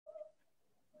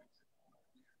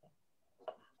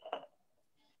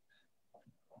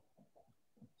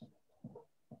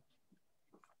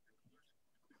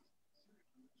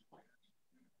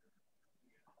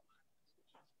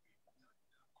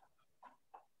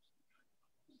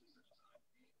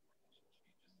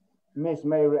Miss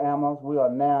Mary Amos, we are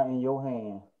now in your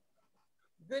hands.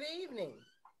 Good evening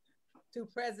to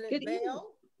President Good evening.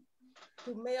 Bell,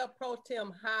 to Mayor Pro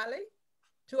Tem Holly,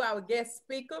 to our guest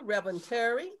speaker, Reverend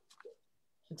Terry,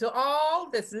 to all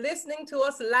that's listening to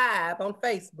us live on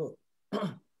Facebook.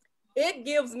 It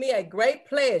gives me a great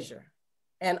pleasure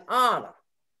and honor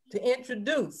to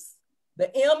introduce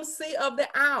the MC of the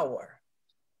hour.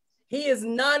 He is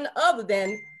none other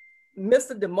than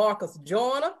Mr. DeMarcus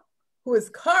Joyner, who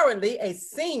is currently a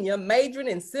senior majoring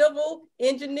in civil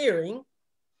engineering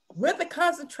with a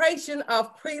concentration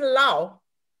of pre-law,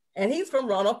 and he's from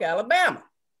Roanoke, Alabama.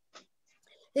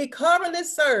 He currently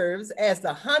serves as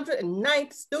the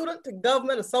 109th Student to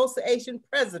Government Association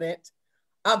President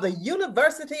of the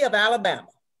University of Alabama.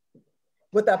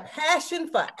 With a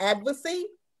passion for advocacy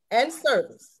and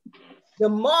service,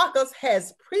 DeMarcus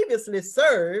has previously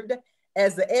served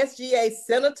as the SGA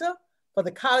Senator for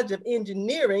the College of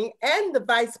Engineering and the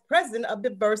Vice President of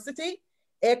Diversity,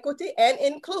 Equity, and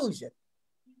Inclusion.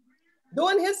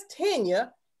 During his tenure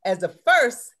as the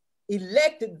first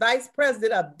elected Vice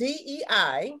President of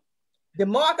DEI,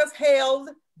 DeMarcus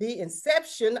held the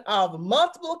inception of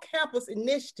multiple campus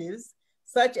initiatives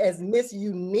such as Miss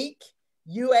Unique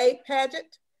UA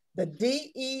Pageant, the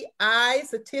DEI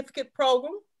Certificate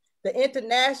Program, the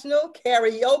International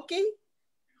Karaoke,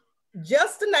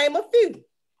 just to name a few.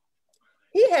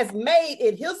 He has made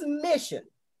it his mission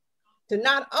to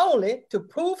not only to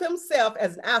prove himself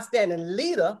as an outstanding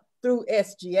leader through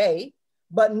SGA,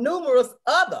 but numerous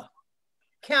other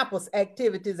campus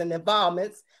activities and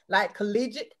involvements like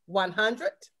Collegiate 100,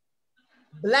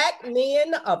 Black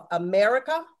Men of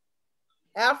America,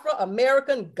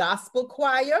 Afro-American Gospel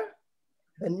Choir,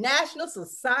 the National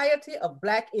Society of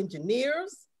Black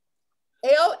Engineers,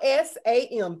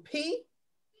 LSAMP,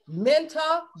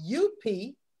 Mentor UP,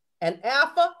 and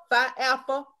Alpha Phi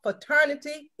Alpha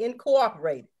Fraternity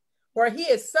Incorporated, where he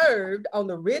has served on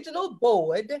the regional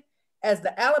board as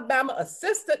the Alabama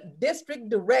Assistant District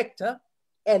Director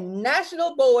and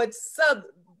National Board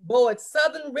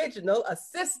Southern Regional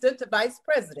Assistant Vice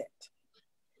President.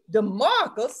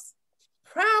 DeMarcus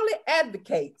proudly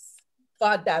advocates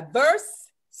for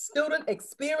diverse student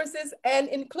experiences and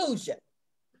inclusion.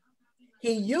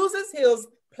 He uses his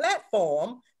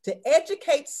platform to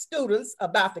educate students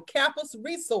about the campus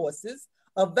resources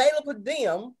available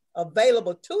to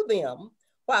them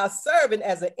while serving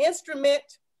as an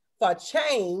instrument for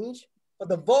change for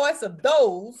the voice of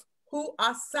those who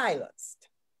are silenced.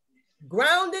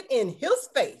 Grounded in his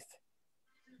faith,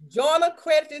 Joyner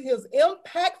credited his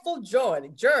impactful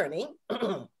journey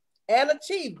and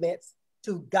achievements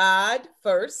to God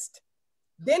first,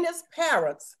 then his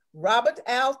parents, Robert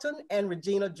Alton and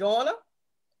Regina Joyner,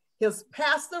 his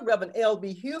pastor, Reverend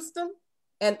L.B. Houston,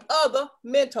 and other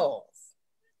mentors.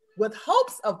 With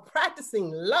hopes of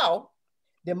practicing law,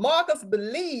 DeMarcus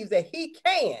believes that he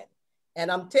can,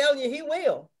 and I'm telling you he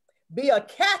will, be a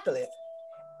catalyst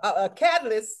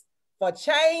for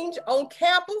change on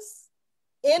campus,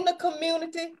 in the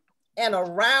community, and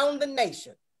around the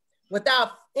nation.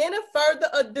 Without any further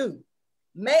ado,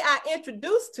 may I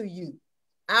introduce to you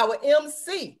our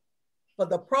MC for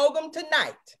the program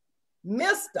tonight,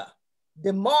 Mr.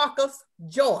 DeMarcus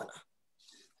Joyner.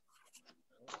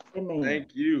 Amen.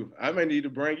 Thank you. I may need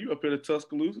to bring you up here to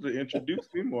Tuscaloosa to introduce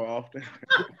me more often.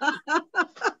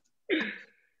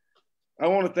 I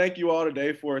want to thank you all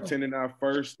today for attending our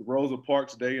first Rosa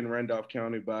Parks Day in Randolph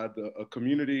County by the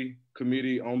Community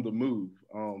Committee on the Move.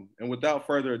 And without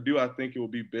further ado, I think it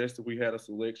would be best if we had a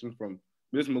selection from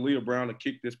Ms. Malia Brown to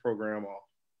kick this program off.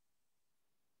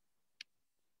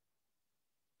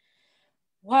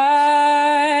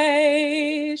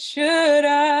 Why should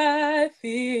I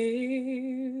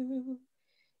feel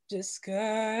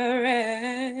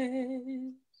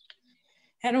discouraged?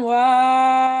 And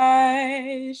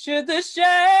why should the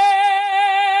shadows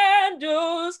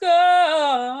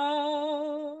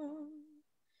come?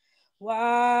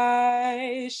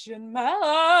 Why should my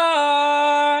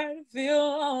heart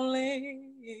feel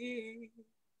lonely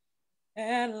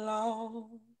and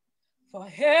long for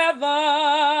heaven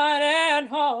and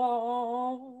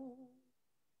home?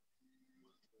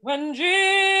 When Jesus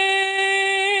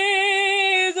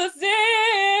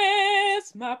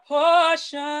is my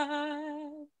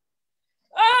portion,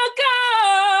 a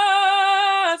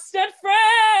constant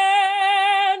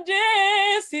friend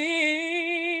is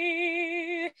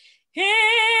he.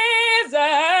 His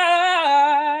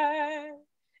eye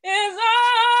is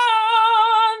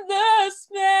on the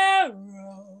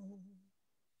sparrow,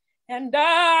 and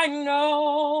I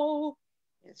know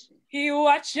he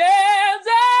watches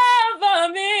over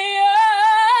me.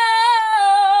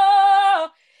 Oh,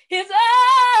 his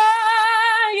eye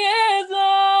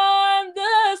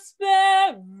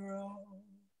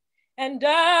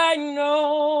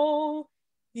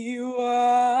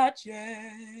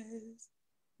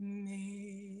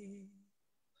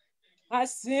I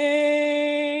sing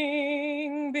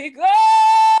because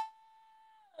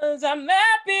I'm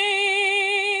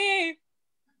happy,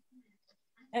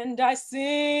 and I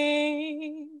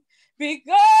sing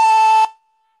because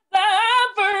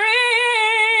I'm free.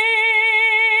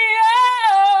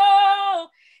 Oh,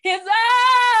 his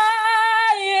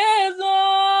eye is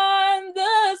on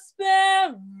the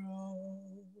sparrow,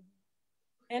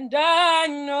 and I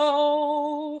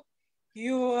know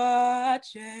you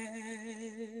watches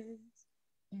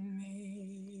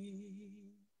me.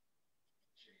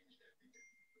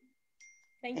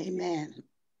 Thank you. Amen.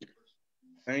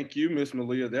 Thank you, Miss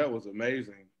Malia. That was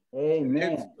amazing.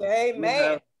 Amen.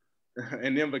 Amen.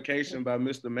 An invocation by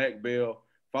Mr. Mac Bell,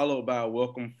 followed by a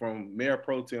welcome from Mayor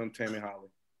Pro Tem Tammy Holly.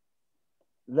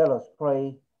 Let us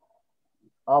pray.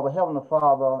 Our Heavenly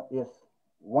Father, it's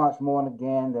once more and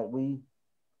again that we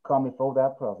come before thy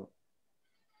presence.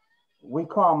 We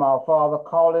come, our Father,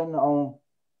 calling on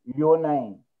your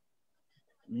name.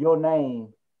 Your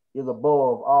name is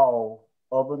above all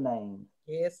other names.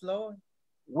 Yes, Lord.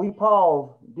 We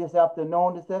pause this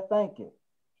afternoon to say thank you.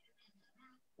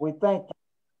 We thank you,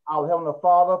 our Heavenly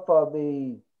Father, for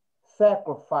the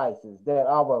sacrifices that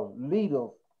our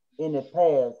leaders in the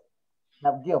past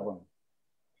have given.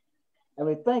 And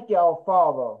we thank you, our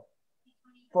Father,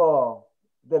 for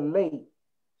the late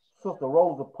Sister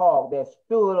Rosa Parks that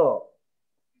stood up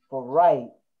for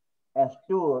right and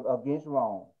stood against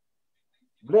wrong.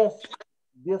 Bless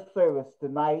this service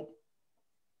tonight.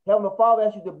 Heavenly Father, I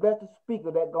ask you to bless the speaker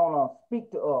that's going to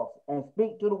speak to us and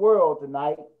speak to the world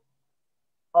tonight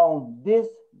on this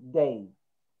day,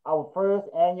 our first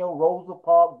annual Rosa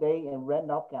Parks Day in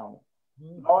Randolph County.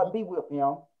 Lord, be with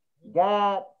him.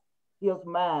 Guide his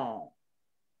mind.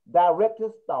 Direct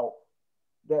his thoughts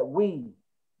that we,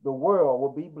 the world,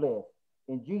 will be blessed.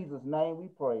 In Jesus' name we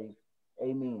pray.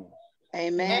 Amen.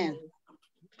 Amen.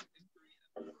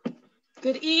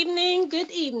 Good evening. Good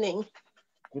evening.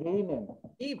 Good evening.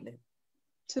 Evening.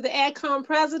 To the ACCOM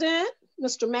president,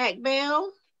 Mr. Mac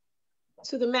Bell,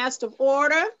 to the Master of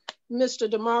Order, Mr.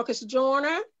 DeMarcus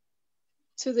Joyner,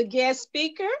 to the guest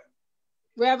speaker,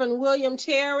 Reverend William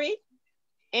Terry,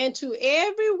 and to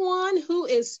everyone who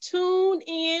is tuned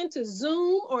in to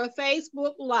Zoom or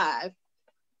Facebook Live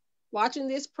watching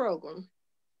this program.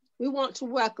 We want to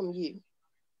welcome you.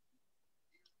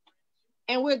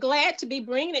 And we're glad to be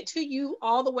bringing it to you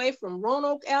all the way from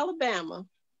Roanoke, Alabama,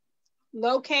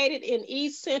 located in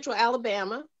East Central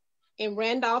Alabama in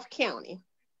Randolph County.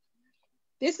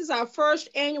 This is our first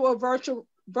annual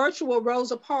virtual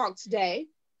Rosa Parks Day.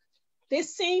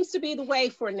 This seems to be the way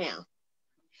for now.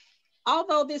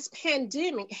 Although this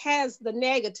pandemic has the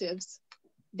negatives,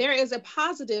 there is a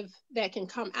positive that can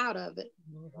come out of it.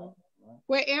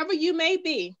 Wherever you may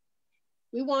be,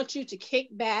 we want you to kick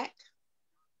back,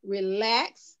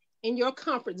 relax in your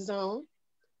comfort zone,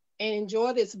 and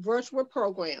enjoy this virtual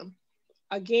program.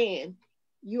 Again,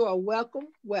 you are welcome,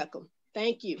 welcome.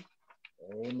 Thank you.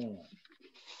 Amen.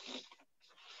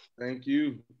 Thank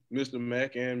you, Mr.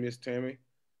 Mack and Miss Tammy.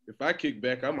 If I kick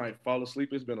back, I might fall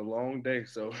asleep. It's been a long day,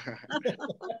 so.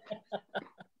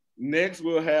 Next,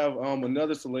 we'll have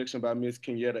another selection by Miss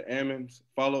Kenyatta Ammons,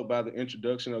 followed by the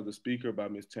introduction of the speaker by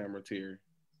Miss Tamara Terry.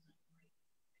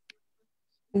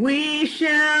 We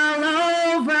shall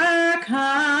overcome.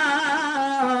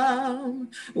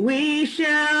 We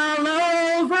shall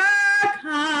overcome.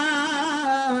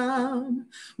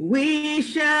 We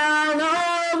shall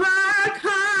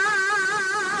overcome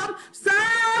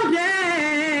someday.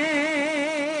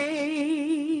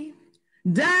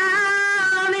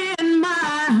 Down in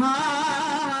my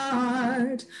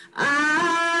heart,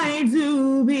 I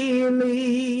do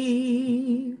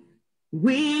believe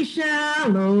we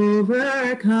shall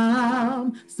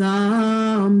overcome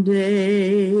someday.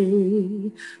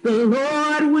 The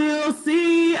Lord will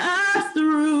see us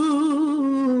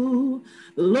through.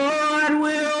 The Lord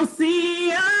will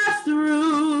see us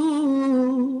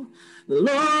through. The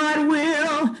Lord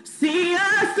will see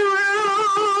us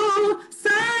through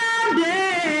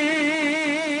someday.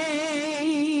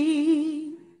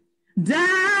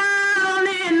 Down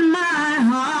in my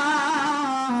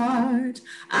heart,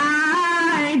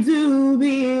 I do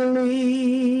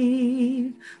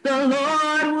believe the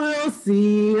Lord will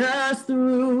see us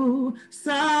through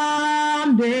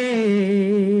someday.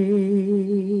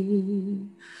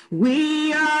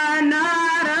 We are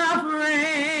not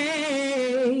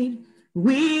afraid.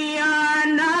 We are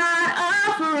not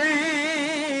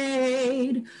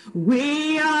afraid.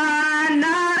 We are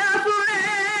not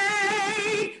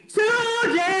afraid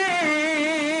today.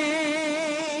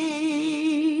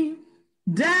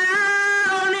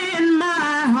 Down in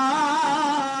my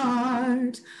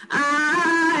heart,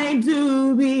 I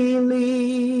do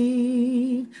believe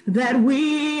that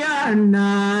we are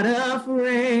not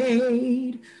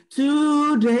afraid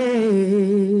today.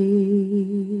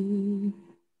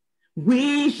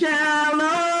 We shall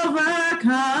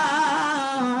overcome.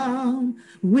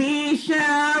 We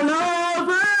shall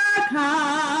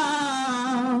overcome.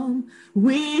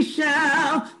 We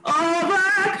shall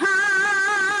overcome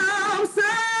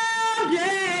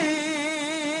someday.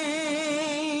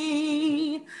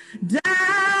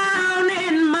 Down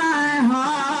in my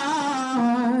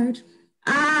heart,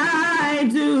 I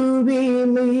do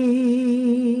believe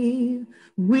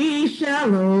we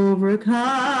shall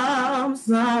overcome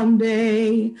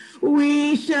someday.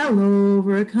 We shall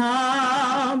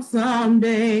overcome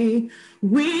someday.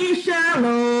 We shall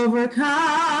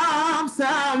overcome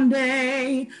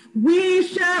someday. We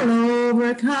shall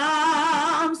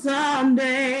overcome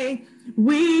someday.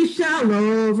 We shall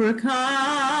overcome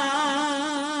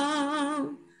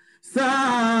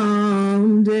someday.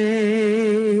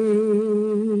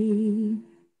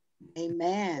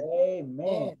 Amen.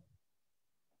 Amen.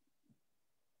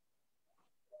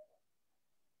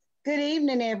 Good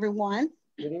evening, everyone.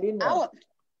 Good evening.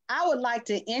 I would like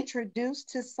to introduce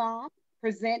to some,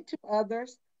 present to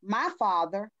others, my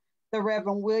father, the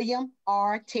Reverend William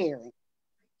R. Terry.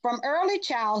 From early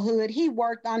childhood, he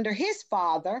worked under his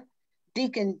father,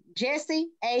 Deacon Jesse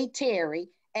A. Terry,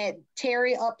 at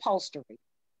Terry Upholstery.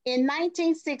 In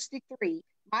 1963,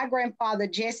 my grandfather,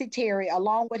 Jesse Terry,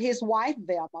 along with his wife,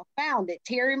 Velma, founded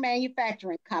Terry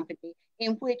Manufacturing Company,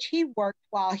 in which he worked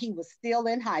while he was still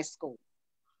in high school.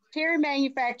 Terry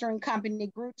Manufacturing Company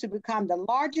grew to become the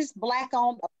largest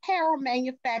Black-owned apparel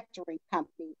manufacturing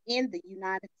company in the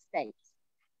United States.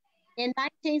 In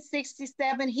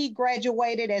 1967, he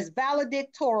graduated as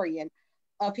valedictorian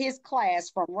of his class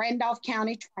from Randolph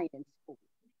County Training School.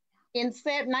 In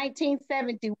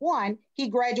 1971, he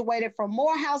graduated from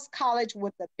Morehouse College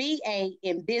with a BA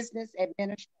in Business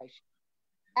Administration.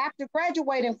 After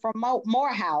graduating from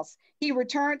Morehouse, he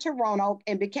returned to Roanoke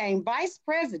and became vice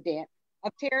president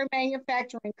of Terry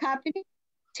Manufacturing Company,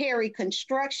 Terry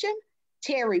Construction,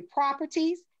 Terry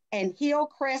Properties, and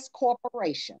Hillcrest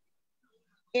Corporation.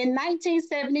 In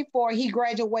 1974, he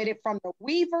graduated from the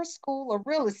Weaver School of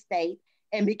Real Estate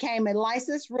and became a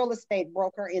licensed real estate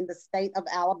broker in the state of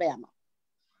Alabama.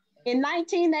 In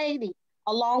 1980,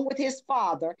 along with his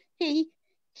father, he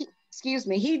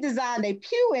designed a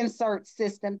pew insert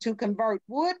system to convert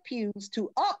wood pews to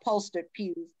upholstered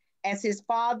pews as his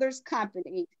father's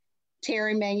company,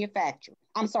 Terry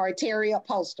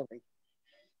Upholstery.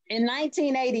 In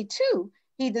 1982,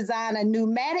 he designed a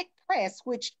pneumatic press,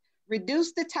 which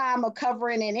reduced the time of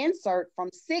covering an insert from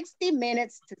 60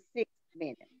 minutes to 6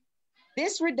 minutes.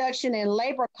 This reduction in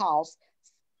labor costs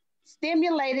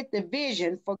stimulated the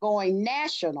vision for going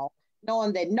national,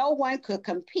 knowing that no one could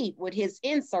compete with his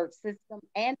insert system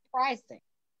and pricing.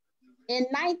 In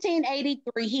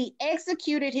 1983, he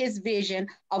executed his vision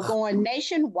of going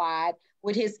nationwide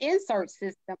with his insert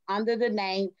system under the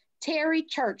name Terry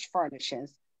Church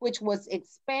Furnishings, which was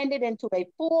expanded into a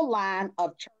full line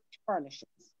of church furnishings.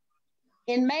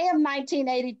 In May of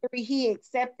 1983, he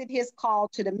accepted his call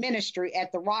to the ministry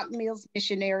at the Rock Mills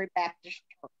Missionary Baptist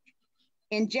Church.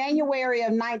 In January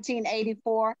of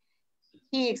 1984,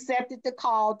 he accepted the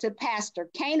call to pastor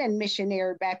Canaan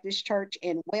Missionary Baptist Church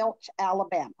in Welch,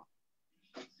 Alabama.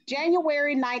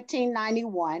 January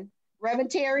 1991,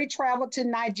 Reverend Terry traveled to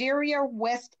Nigeria,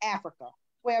 West Africa,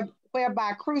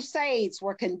 whereby crusades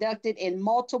were conducted in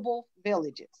multiple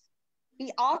villages.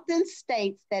 He often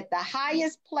states that the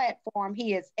highest platform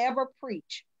he has ever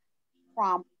preached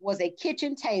from was a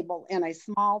kitchen table in a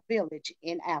small village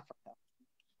in Africa.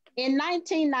 In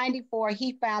 1994,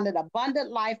 he founded Abundant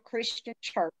Life Christian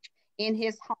Church in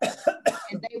his home,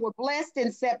 and they were blessed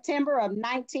in September of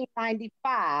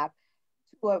 1995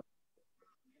 to a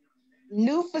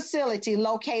new facility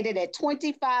located at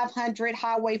 2500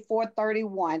 Highway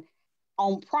 431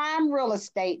 on prime real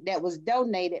estate that was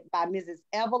donated by Mrs.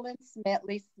 Evelyn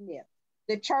Smetley Smith.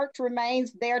 The church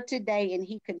remains there today, and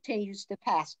he continues to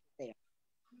pastor there.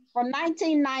 From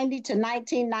 1990 to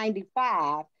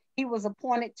 1995, he was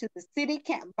appointed to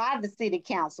by the city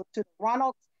council to the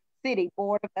Roanoke City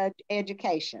Board of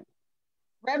Education.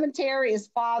 Reverend Terry is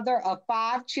father of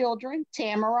 5 children: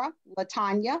 Tamara,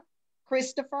 Latanya,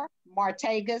 Christopher,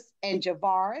 Martagas, and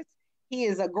Javaris. He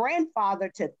is a grandfather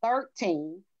to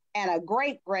 13 and a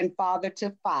great-grandfather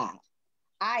to 5.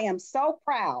 I am so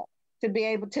proud to be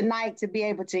able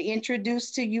to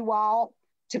introduce to you all,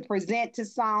 to present to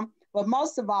some, but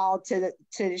most of all to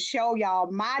show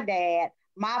y'all my dad,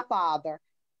 my father,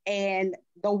 and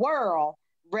the world,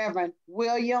 Reverend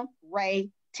William Ray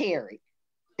Terry.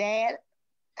 Dad,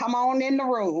 come on in the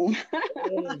room.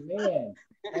 Amen.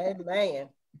 Amen.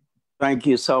 Thank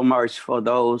you so much for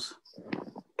those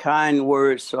kind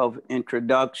words of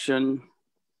introduction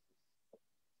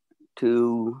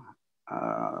to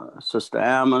Sister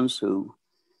Ammons, who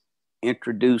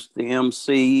introduced the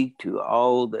MC, to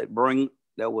all that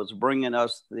was bringing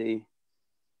us the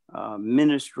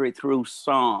ministry through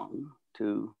song,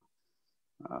 to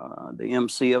the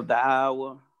MC of the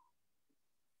hour,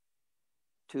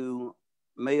 to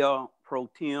Mayor Pro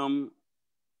Tem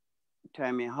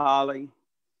Tammy Holly,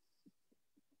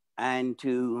 and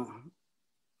to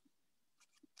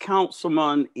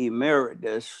Councilman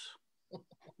Emeritus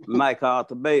Mike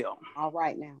Arthur Bell. All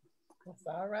right now. That's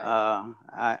all right.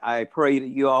 I pray that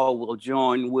you all will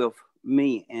join with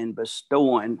me in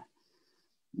bestowing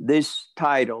this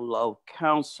title of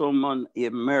Councilman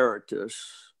Emeritus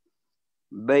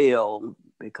Bell,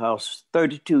 because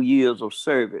 32 years of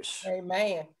service,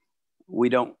 Amen, we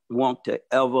don't want to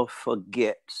ever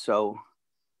forget. So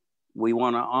we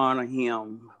want to honor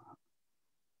him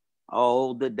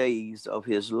all the days of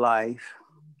his life,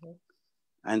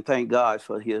 and thank God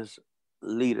for his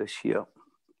leadership.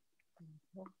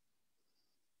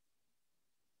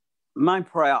 My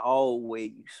prayer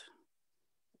always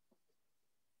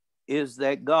is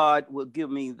that God will give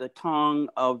me the tongue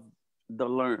of the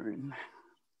learned,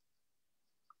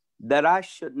 that I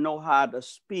should know how to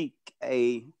speak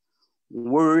a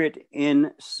word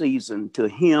in season to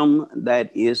him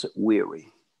that is weary.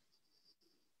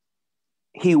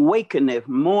 He wakeneth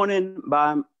morning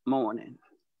by morning.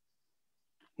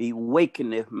 He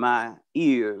wakeneth my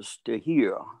ears to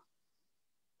hear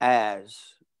as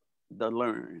the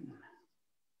learned.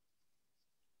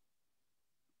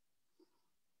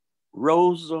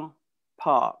 Rosa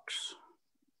Parks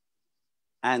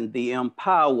and the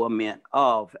empowerment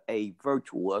of a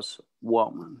virtuous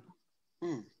woman.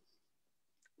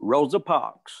 Rosa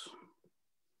Parks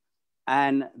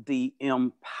and the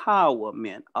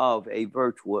empowerment of a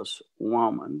virtuous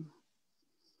woman.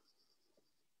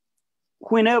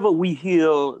 Whenever we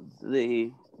hear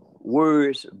the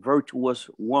words virtuous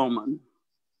woman,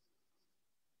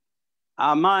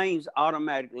 our minds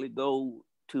automatically go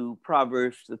to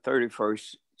Proverbs, the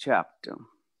 31st chapter.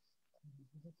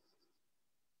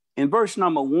 In verse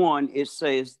number 1, it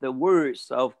says the words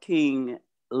of King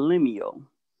Lemuel,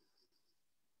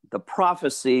 the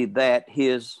prophecy that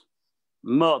his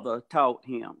mother taught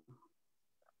him.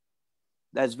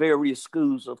 That's various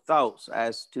schools of thoughts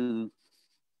as to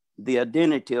the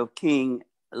identity of King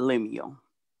Lemuel.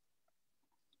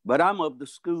 But I'm of the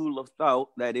school of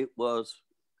thought that it was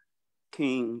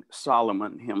King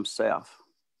Solomon himself.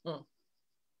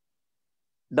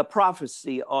 The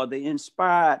prophecy or the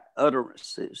inspired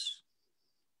utterances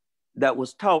that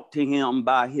was taught to him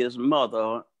by his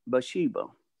mother, Bathsheba.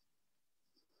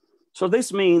 So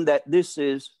this means that this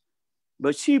is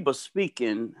Bathsheba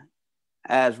speaking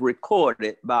as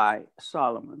recorded by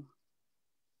Solomon.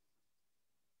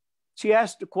 She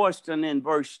asked the question in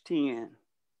verse 10,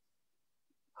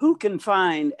 who can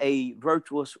find a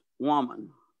virtuous woman?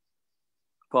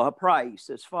 For her price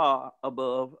is far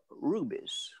above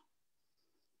rubies.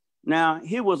 Now,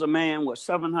 he was a man with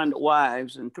 700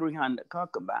 wives and 300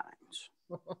 concubines.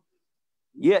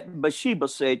 Yet Bathsheba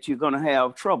said, you're going to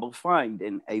have trouble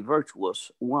finding a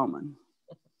virtuous woman.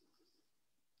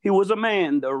 He was a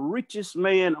man, the richest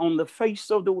man on the face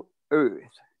of the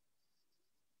earth.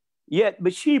 Yet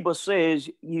Bathsheba says,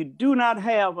 you do not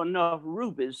have enough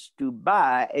rubies to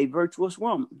buy a virtuous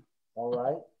woman. All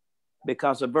right.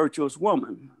 Because a virtuous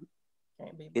woman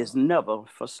is never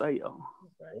for sale.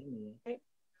 Amen.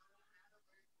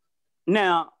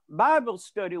 Now, Bible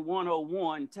Study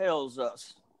 101 tells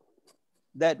us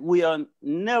that we are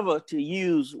never to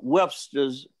use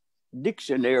Webster's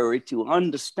dictionary to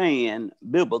understand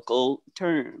biblical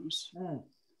terms.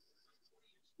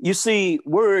 You see,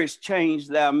 words change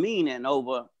their meaning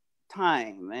over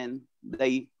time, and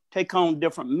they take on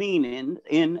different meaning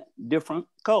in different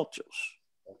cultures.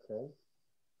 Okay.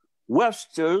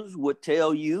 Webster's would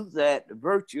tell you that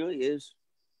virtue is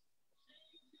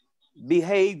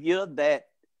behavior that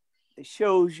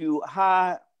shows you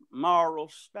high moral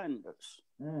standards.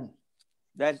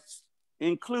 That's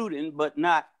including but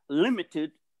not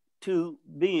limited to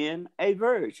being a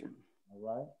virgin. All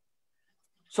right.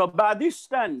 So by this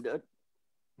standard,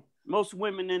 most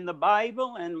women in the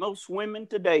Bible and most women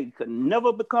today could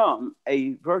never become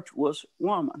a virtuous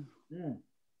woman.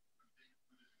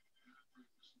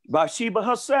 Bathsheba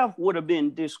herself would have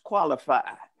been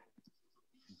disqualified.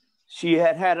 She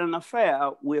had had an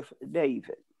affair with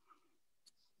David.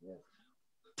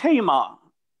 Tamar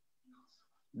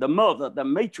the mother, the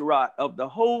matriarch of the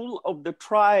whole of the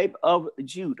tribe of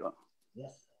Judah.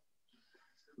 Yes.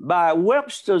 By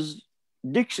Webster's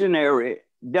dictionary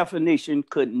definition,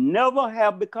 could never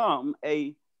have become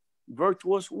a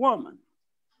virtuous woman.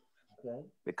 Okay.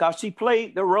 Because she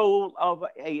played the role of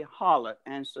a harlot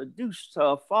and seduced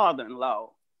her father-in-law,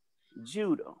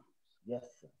 Judah. Yes,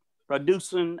 sir.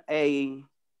 Producing a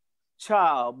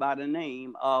child by the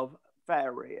name of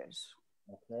Phares.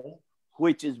 Okay.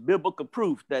 Which is biblical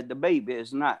proof that the baby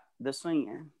is not the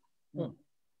sin.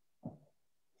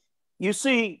 You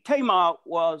see, Tamar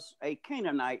was a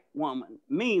Canaanite woman,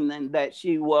 meaning that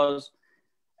she was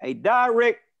a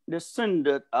direct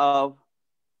descendant of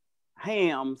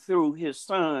Ham through his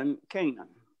son Canaan.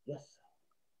 Yes.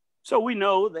 So we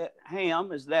know that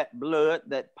Ham is that blood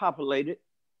that populated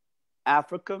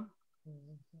Africa.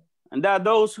 And there are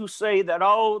those who say that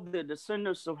all the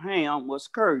descendants of Ham was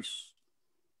cursed.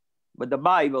 But the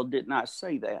Bible did not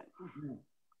say that.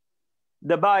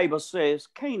 The Bible says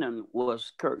Canaan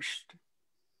was cursed.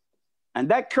 And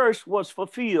that curse was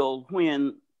fulfilled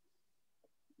when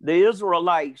the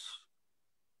Israelites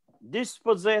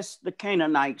dispossessed the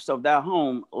Canaanites of their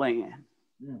homeland.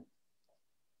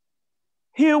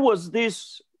 Here was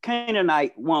this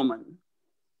Canaanite woman,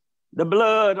 the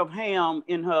blood of Ham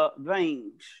in her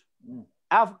veins,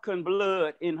 African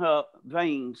blood in her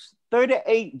veins.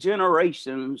 38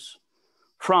 generations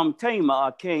from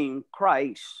Tamar came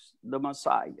Christ, the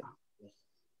Messiah,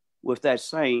 with that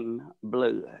same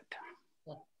blood.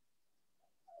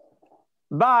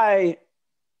 By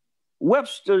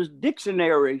Webster's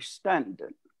dictionary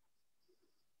standard,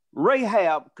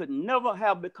 Rahab could never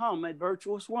have become a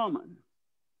virtuous woman.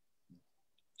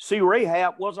 See,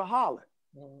 Rahab was a harlot.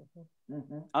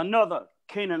 Another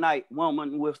Canaanite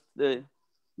woman with the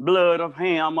blood of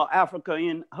Ham or Africa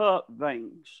in her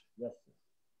veins. Yes.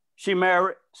 She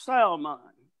married Salmon,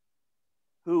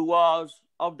 who was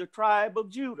of the tribe of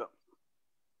Judah.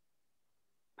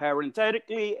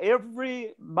 Parenthetically,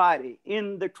 everybody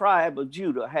in the tribe of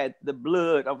Judah had the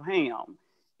blood of Ham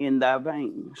in their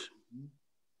veins.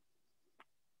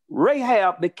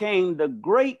 Rahab became the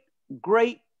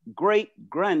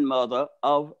great-great-great-grandmother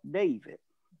of David.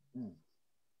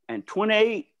 And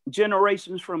 28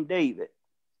 generations from David,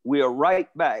 we are right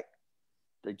back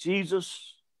to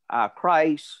Jesus, our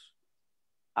Christ,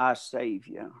 our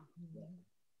Savior.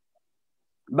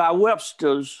 By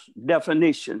Webster's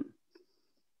definition,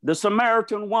 the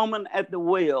Samaritan woman at the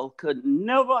well could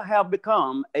never have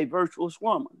become a virtuous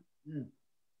woman.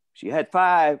 She had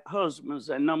 5 husbands,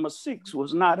 and number 6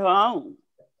 was not her own.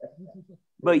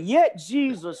 But yet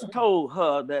Jesus told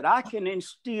her that I can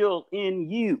instill in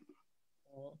you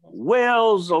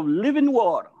wells of living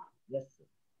water, yes,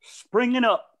 springing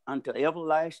up unto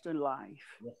everlasting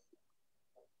life. Yes.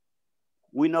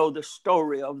 We know the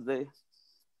story of the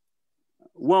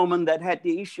woman that had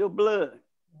the issue of blood.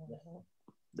 Yes.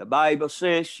 The Bible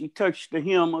says she touched the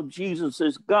hem of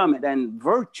Jesus's garment and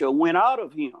virtue went out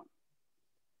of him.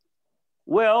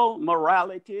 Well,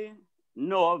 morality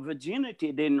nor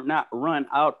virginity did not run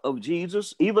out of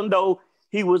Jesus, even though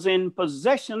he was in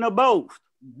possession of both.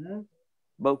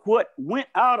 But what went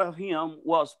out of him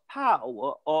was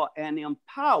power or an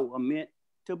empowerment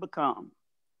to become.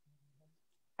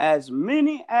 As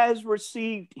many as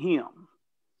received him,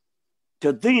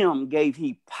 to them gave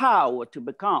he power to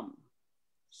become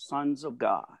sons of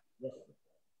God. Yes.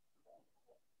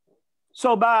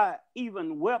 So by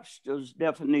even Webster's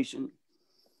definition,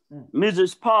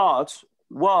 Mrs. Parks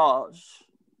was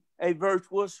a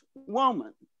virtuous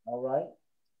woman. All right.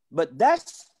 But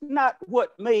that's not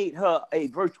what made her a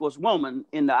virtuous woman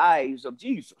in the eyes of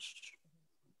Jesus.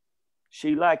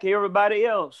 She, like everybody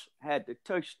else, had to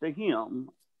touch the hem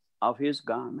of his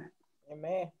garment.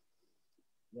 Amen.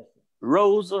 Yes.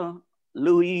 Rosa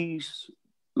Louise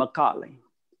Macaulay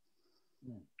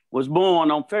was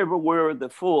born on February the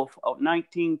 4th of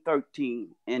 1913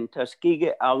 in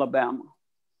Tuskegee, Alabama.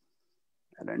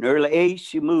 At an early age,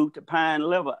 she moved to Pine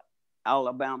Level,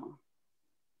 Alabama,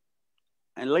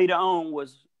 and later on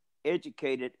was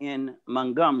educated in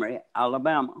Montgomery,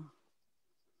 Alabama.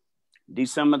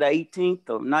 December the 18th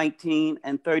of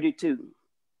 1932,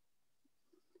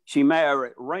 she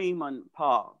married Raymond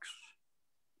Parks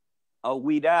of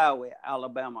Wedowee,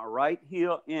 Alabama, right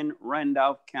here in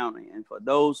Randolph County. And for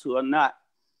those who are not,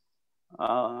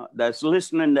 that's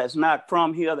listening, that's not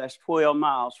from here, that's 12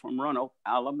 miles from Roanoke,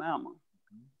 Alabama.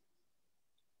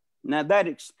 Now that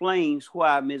explains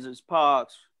why Mrs.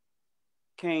 Parks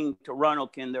came to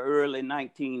Roanoke in the early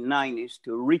 1990s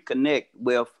to reconnect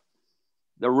with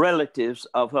the relatives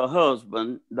of her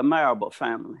husband, the Marable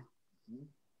family.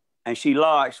 And she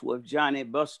lodged with Johnny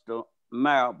Buster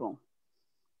Marable.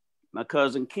 My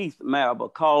cousin Keith Marable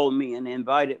called me and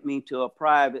invited me to a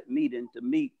private meeting to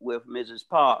meet with Mrs.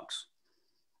 Parks.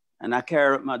 And I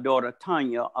carried my daughter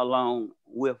Tanya along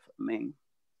with me.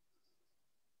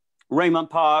 Raymond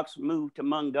Parks moved to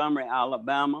Montgomery,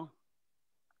 Alabama.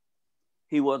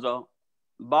 He was a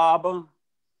barber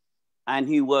and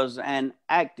he was an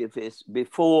activist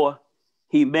before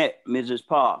he met Mrs.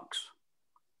 Parks.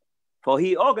 For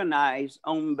he organized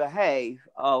on behalf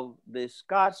of the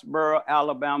Scottsboro,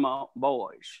 Alabama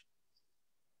boys.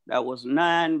 That was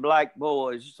 9 black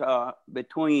boys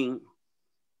between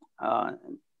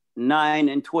 9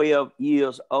 and 12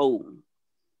 years old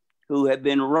who had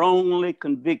been wrongly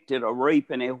convicted of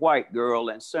raping a white girl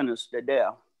and sentenced to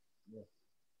death. Yeah.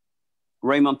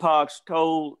 Raymond Parks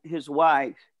told his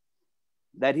wife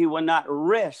that he would not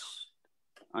rest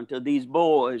until these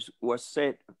boys were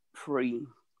set free.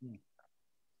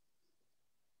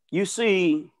 You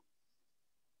see,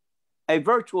 a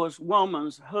virtuous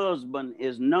woman's husband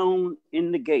is known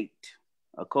in the gate,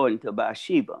 according to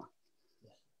Bathsheba,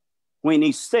 when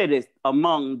he sitteth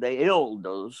among the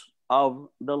elders of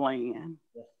the land.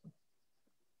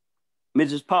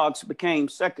 Mrs. Parks became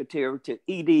secretary to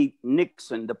E.D.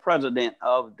 Nixon, the president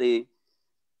of the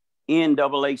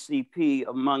NAACP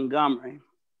of Montgomery.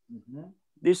 Mm-hmm.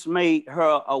 This made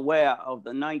her aware of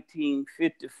the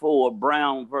 1954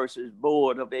 Brown versus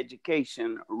Board of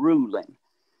Education ruling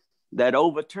that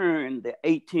overturned the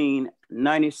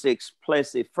 1896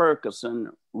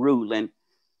 Plessy-Ferguson ruling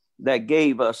that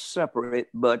gave us separate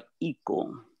but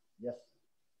equal. Yes.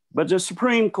 But the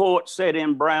Supreme Court said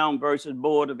in Brown versus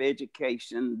Board of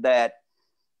Education that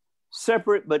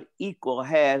separate but equal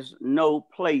has no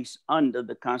place under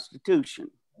the Constitution.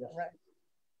 Yes. Right.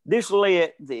 This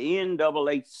led the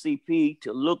NAACP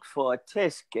to look for a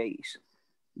test case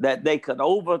that they could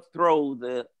overthrow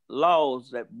the laws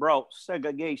that brought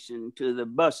segregation to the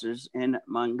buses in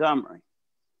Montgomery.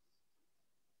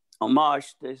 On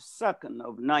March the 2nd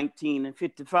of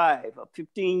 1955, a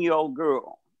 15-year-old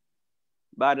girl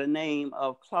by the name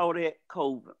of Claudette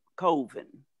Colvin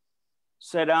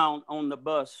sat down on the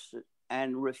bus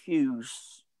and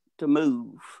refused to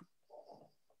move.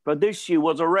 For this, she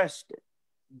was arrested.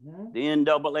 Mm-hmm. The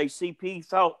NAACP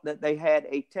thought that they had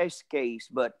a test case,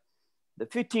 but the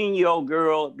 15-year-old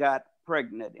girl got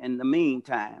pregnant in the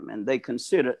meantime, and they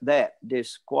considered that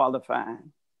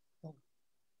disqualifying.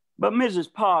 But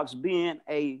Mrs. Parks, being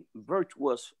a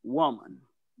virtuous woman,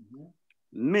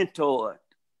 mm-hmm. mentored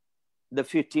the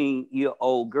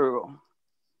 15-year-old girl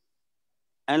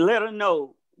and let her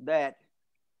know that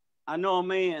I know a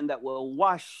man that will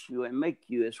wash you and make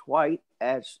you as white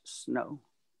as snow.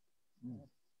 Mm-hmm.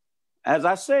 As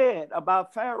I said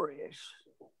about Pharisees,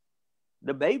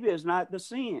 the baby is not the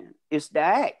sin, it's the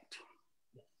act.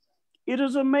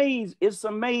 It's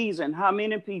amazing how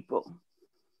many people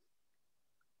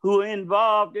who are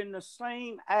involved in the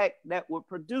same act that will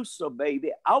produce a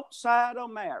baby outside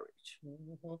of marriage,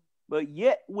 mm-hmm. but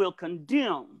yet will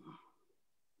condemn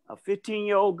a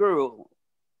 15-year-old girl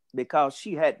because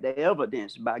she had the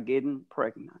evidence by getting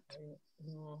pregnant.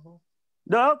 Mm-hmm.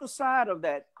 The other side of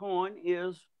that coin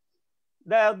is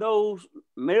there are those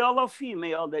male or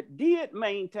female that did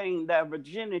maintain their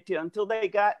virginity until they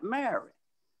got married.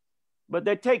 But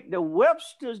they take the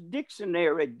Webster's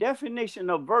Dictionary definition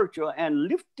of virtue and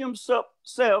lift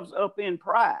themselves up in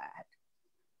pride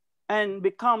and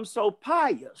become so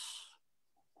pious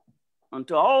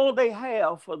until all they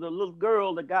have for the little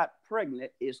girl that got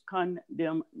pregnant is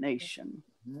condemnation.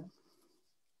 Mm-hmm.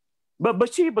 But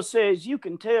Bathsheba says you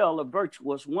can tell a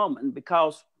virtuous woman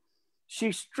because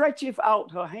she stretcheth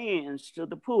out her hands to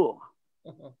the poor,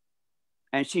 mm-hmm.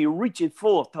 and she reacheth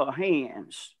forth her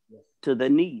hands yes. to the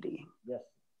needy. Yes.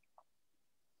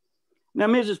 Now,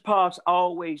 Mrs. Parks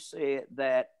always said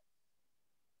that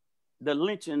the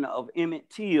lynching of Emmett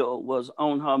Till was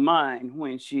on her mind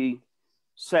when she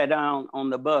sat down on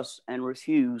the bus and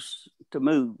refused to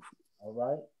move. All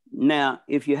right. Now,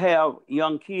 if you have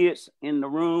young kids in the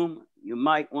room, you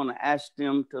might want to ask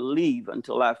them to leave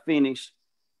until I finish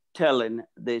telling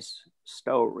this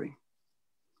story.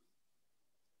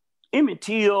 Emmett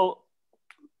Till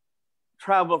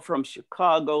traveled from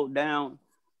Chicago down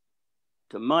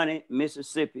to Money,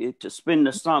 Mississippi to spend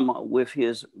the summer with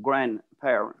his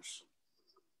grandparents.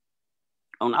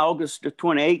 On August the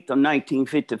 28th of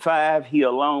 1955, he,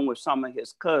 along with some of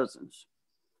his cousins,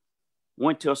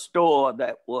 went to a store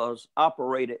that was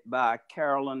operated by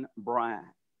Carolyn Bryant.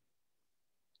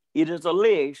 It is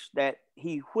alleged that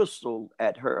he whistled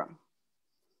at her.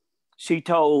 She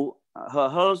told her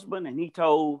husband and he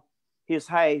told his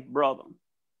half brother.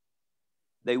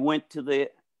 They went to the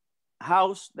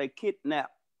house, they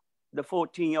kidnapped the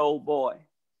 14-year-old boy.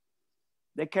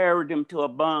 They carried him to a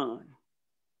barn.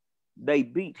 They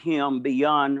beat him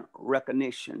beyond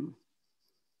recognition.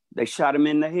 They shot him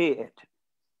in the head.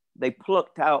 They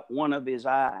plucked out one of his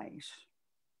eyes.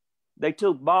 They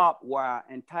took barbed wire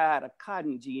and tied a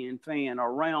cotton gin fan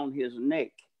around his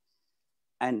neck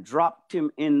and dropped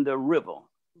him in the river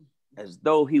as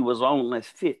though he was only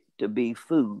fit to be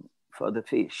food for the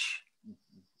fish.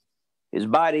 His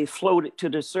body floated to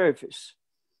the surface,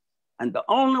 and the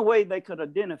only way they could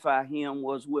identify him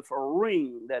was with a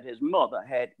ring that his mother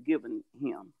had given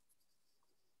him.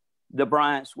 The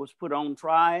Bryants was put on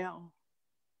trial.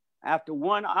 After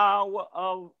 1 hour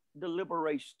of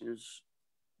deliberations,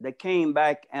 they came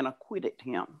back and acquitted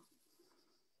him.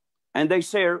 And they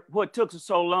said, what took us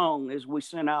so long is we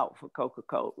sent out for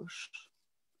Coca-Colas.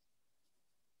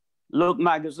 Look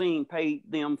magazine paid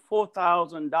them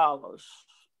 $4,000,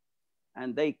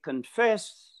 and they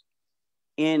confessed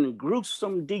in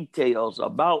gruesome details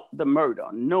about the murder,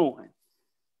 knowing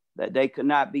that they could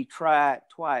not be tried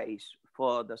twice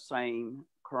for the same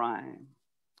crime.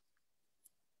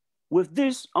 With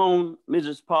this on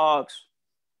Mrs. Parks'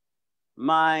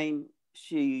 mind,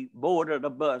 she boarded a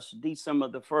bus December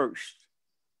the 1st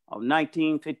of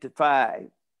 1955,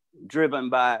 driven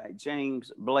by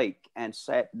James Blake, and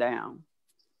sat down.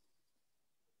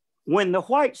 When the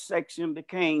white section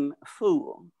became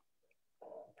full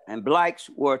and blacks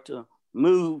were to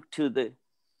move to the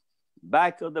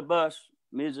back of the bus,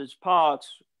 Mrs.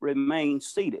 Parks remained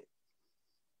seated.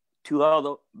 2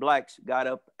 other blacks got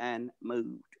up and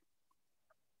moved.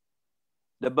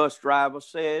 The bus driver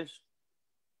says,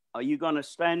 are you going to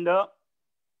stand up?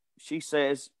 She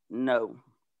says, no.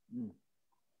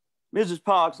 Mrs.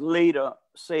 Parks later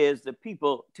says the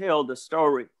people tell the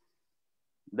story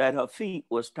that her feet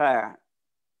was tired.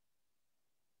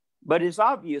 But it's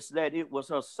obvious that it was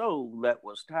her soul that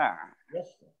was tired. Yes,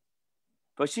 sir.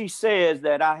 For she says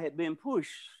that I had been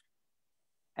pushed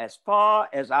as far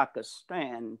as I could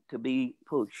stand to be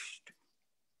pushed.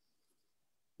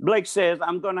 Blake says,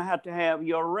 I'm going to have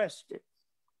you arrested.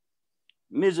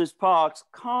 Mrs. Parks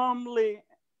calmly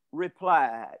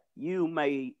replied, you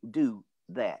may do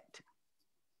that.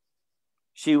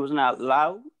 She was not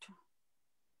loud.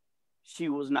 She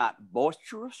was not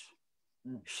boisterous.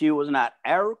 She was not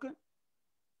arrogant.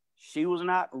 She was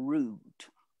not rude.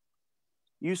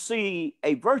 You see,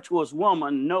 a virtuous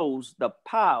woman knows the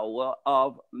power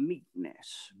of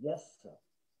meekness. Yes, sir.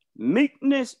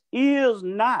 Meekness is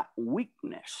not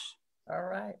weakness. All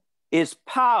right. It's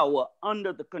power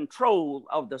under the control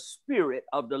of the Spirit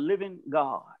of the living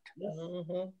God. Yes.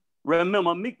 Mm-hmm.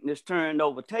 Remember, meekness turned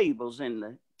over tables in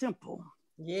the temple.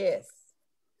 Yes.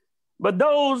 But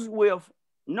those with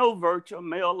no virtue,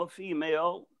 male or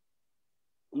female,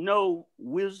 no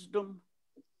wisdom,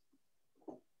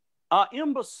 are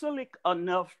imbecilic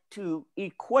enough to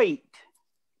equate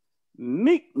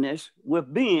meekness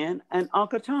with being an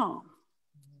Uncle Tom.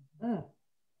 Mm.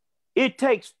 It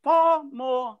takes far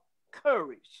more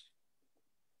courage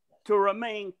to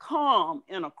remain calm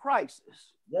in a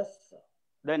crisis, Yes, sir.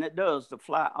 than it does to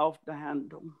fly off the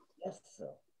handle. Yes, sir.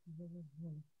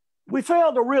 We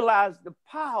fail to realize the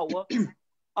power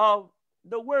of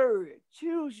the word.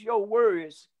 Choose your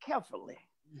words carefully.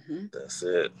 Mm-hmm. That's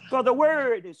it. For the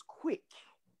word is quick,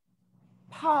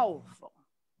 powerful,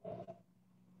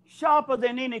 sharper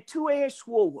than any two-edged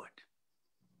sword,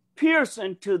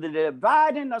 piercing to the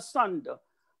dividing asunder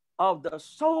of the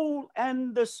soul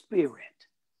and the spirit.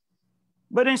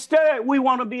 But instead, we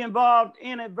want to be involved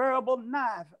in a verbal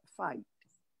knife fight.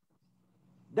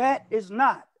 That is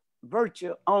not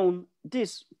virtue on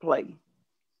display.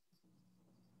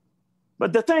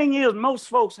 But the thing is, most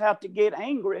folks have to get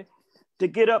angry to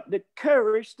get up the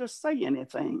courage to say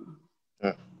anything.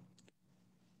 Yeah.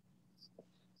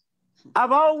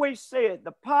 I've always said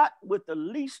the pot with the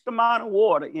least amount of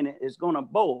water in it is going to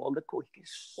boil the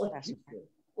quickest.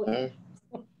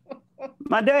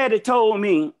 My daddy told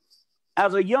me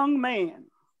as a young man,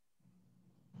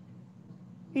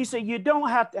 he said, you don't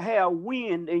have to have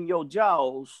wind in your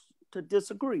jaws to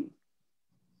disagree.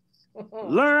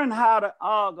 Learn how to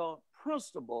argue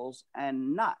principles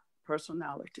and not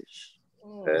personalities.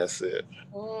 That's it.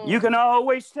 You can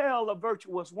always tell a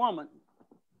virtuous woman.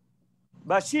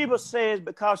 Bathsheba says,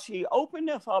 because she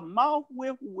openeth her mouth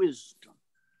with wisdom,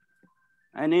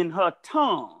 and in her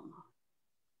tongue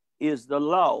is the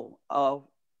law of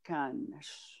kindness.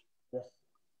 Yes.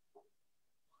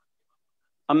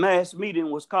 A mass meeting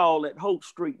was called at Hope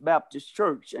Street Baptist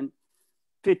Church, and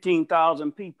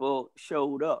 15,000 people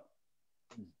showed up.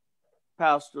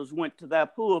 Pastors went to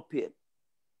that pulpit.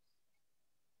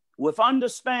 with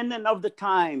understanding of the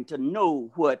time to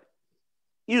know what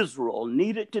Israel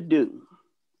needed to do,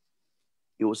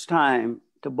 it was time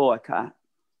to boycott.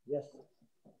 Yes.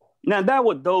 Now, there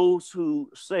were those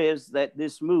who says that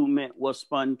this movement was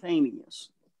spontaneous.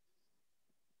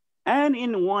 And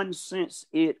in one sense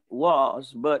it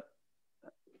was, but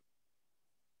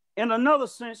in another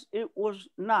sense it was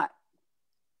not.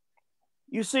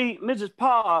 You see, Mrs.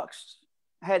 Parks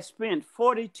had spent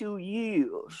 42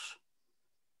 years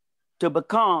to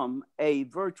become a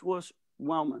virtuous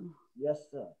woman. Yes,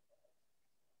 sir.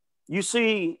 You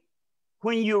see,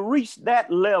 when you reach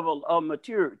that level of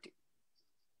maturity,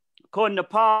 according to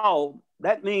Paul,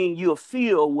 that means you're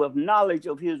filled with knowledge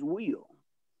of his will,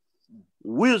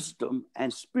 wisdom,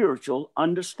 and spiritual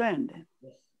understanding.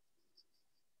 Yes.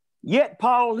 Yet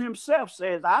Paul himself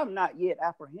says, I've not yet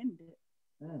apprehended.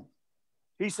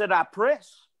 He said, I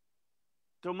press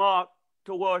to mark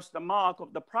towards the mark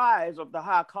of the prize of the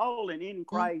high calling in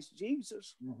Christ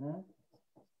Jesus.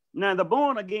 Now, the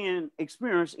born again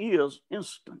experience is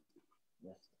instant.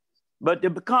 Yes. But to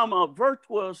become a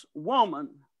virtuous woman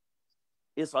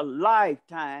is a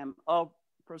lifetime of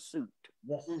pursuit.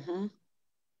 Yes.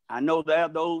 I know there are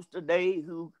those today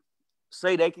who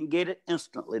say they can get it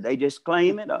instantly. They just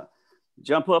claim it or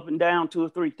jump up and down 2 or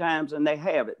 3 times and they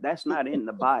have it. That's not in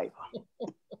the Bible.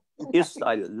 It's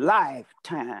a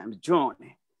lifetime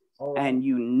journey, and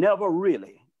you never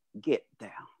really get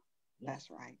there. That's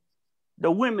right.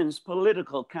 The Women's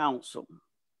Political Council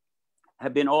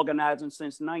have been organizing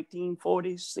since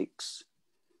 1946.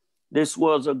 This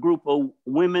was a group of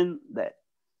women that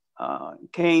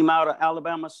came out of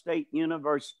Alabama State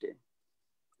University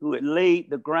who had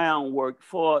laid the groundwork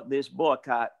for this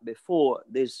boycott before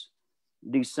this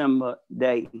December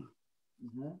day.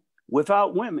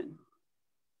 Without women,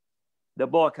 the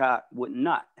boycott would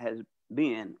not have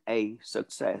been a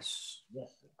success. Yes.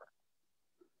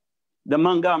 The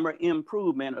Montgomery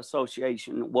Improvement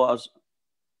Association was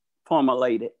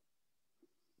formulated.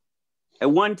 At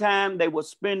one time, they were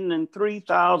spending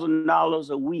 $3,000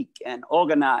 a week and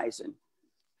organizing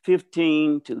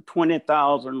 15 to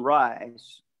 20,000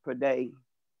 rides per day.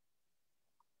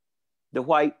 The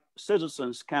White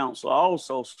Citizens Council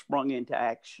also sprung into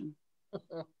action,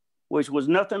 which was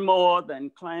nothing more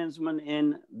than Klansmen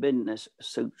in business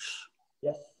suits.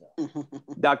 Yes, sir.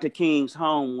 Dr. King's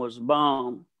home was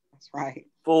bombed. That's right.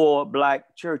 4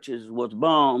 Black churches was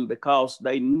bombed because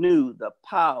they knew the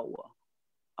power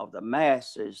of the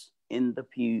masses in the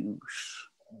pews.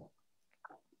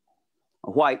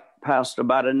 A white pastor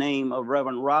by the name of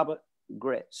Reverend Robert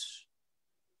Gretz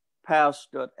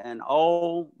pastored an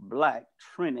all-Black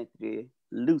Trinity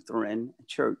Lutheran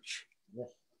church. Yes.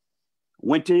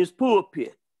 Went to his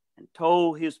pulpit and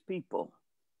told his people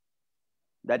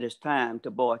that it's time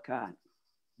to boycott.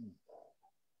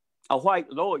 A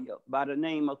white lawyer by the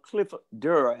name of Clifford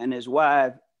Durr and his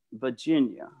wife,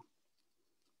 Virginia,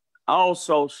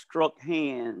 also struck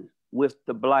hands with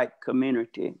the Black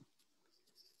community.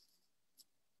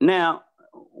 Now,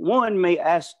 one may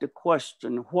ask the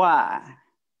question why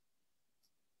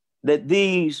that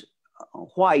these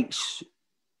whites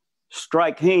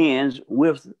strike hands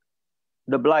with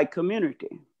the Black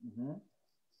community.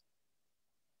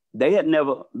 They had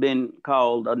never been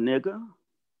called a nigger.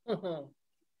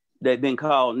 They'd been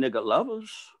called nigger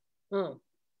lovers.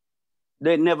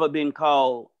 They'd never been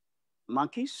called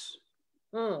monkeys.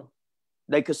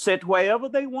 They could sit wherever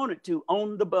they wanted to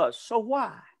on the bus. So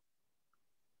why?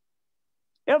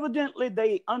 Evidently,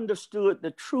 they understood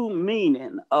the true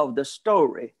meaning of the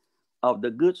story of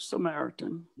the Good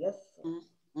Samaritan. Yes.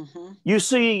 You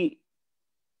see,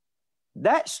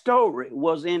 that story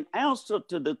was in answer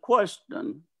to the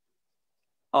question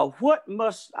of what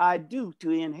must I do to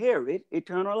inherit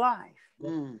eternal life?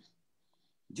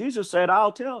 Jesus said,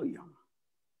 I'll tell you.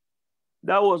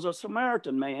 There was a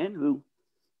Samaritan man who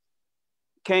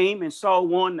came and saw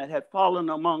one that had fallen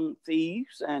among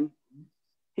thieves, and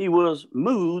he was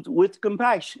moved with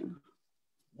compassion.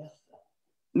 Yes.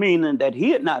 Meaning that he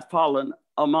had not fallen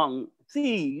among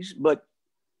thieves, but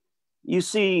you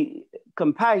see,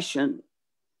 compassion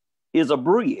is a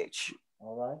bridge.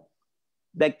 All right.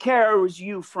 That carries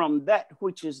you from that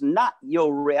which is not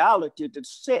your reality to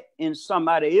sit in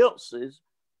somebody else's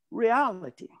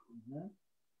reality.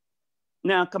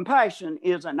 Now, compassion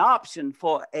is an option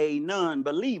for a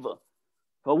non-believer.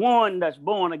 For one that's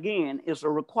born again, it's a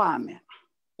requirement.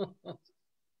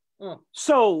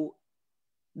 So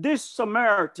this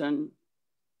Samaritan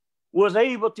was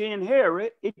able to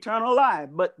inherit eternal life,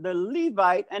 but the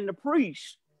Levite and the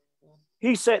priest,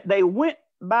 he said they went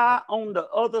by on the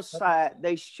other side.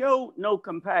 They showed no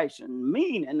compassion,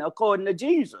 meaning, according to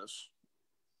Jesus,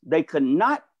 they could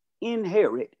not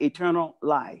inherit eternal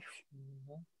life.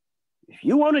 If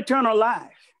you want eternal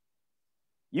life,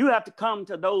 you have to come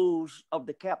to those of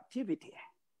the captivity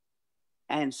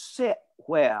and sit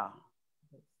where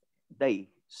they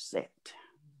sat.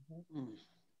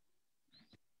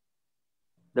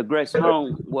 The Gret's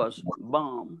home was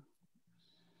bombed.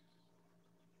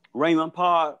 Raymond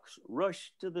Parks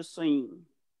rushed to the scene,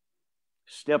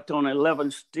 stepped on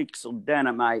 11 sticks of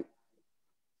dynamite,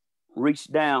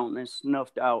 reached down and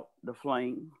snuffed out the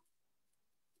flame.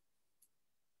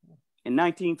 In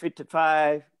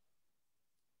 1955,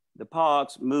 the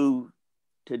Parks moved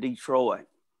to Detroit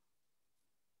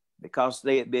because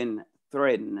they had been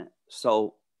threatened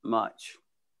so much.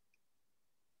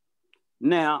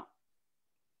 Now,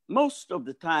 most of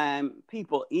the time,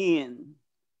 people end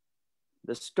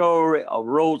the story of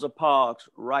Rosa Parks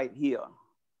right here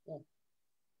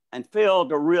and fail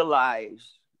to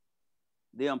realize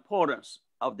the importance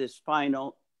of this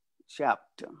final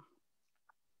chapter.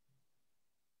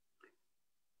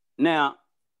 Now,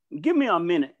 give me a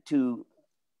minute to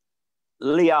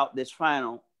lay out this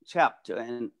final chapter,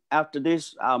 and after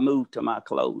this, I'll move to my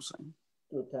closing.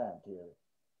 Good time, Terry.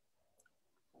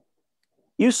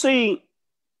 You see,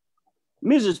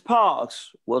 Mrs.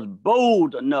 Parks was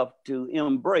bold enough to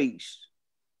embrace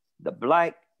the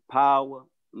Black Power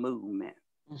movement.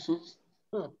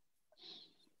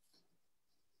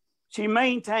 She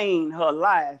maintained her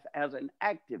life as an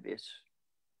activist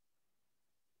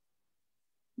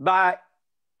by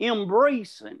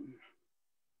embracing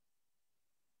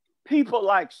people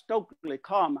like Stokely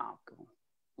Carmichael,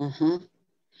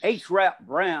 H. Rap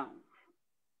Brown.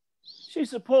 She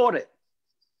supported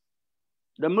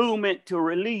the movement to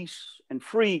release and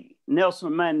free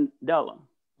Nelson Mandela.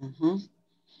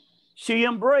 She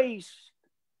embraced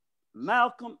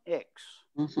Malcolm X.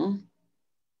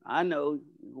 I know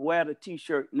you wear the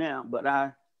t-shirt now, but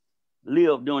I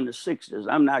lived during the 60s.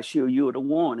 I'm not sure you would have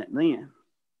worn it then.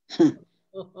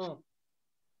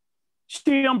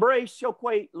 She embraced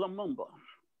Chokwe Lumumba.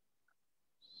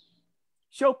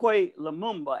 Chokwe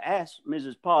Lumumba asked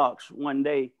Mrs. Parks one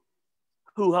day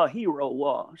who her hero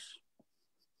was.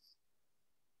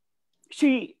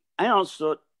 She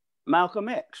answered Malcolm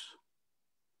X.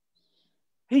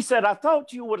 He said, I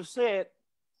thought you would have said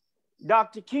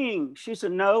Dr. King. She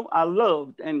said, no, I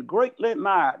loved and greatly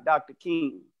admired Dr.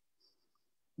 King.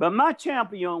 But my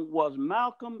champion was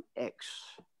Malcolm X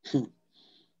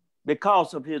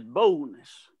because of his boldness,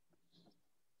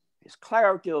 his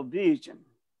clarity of vision,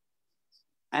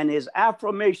 and his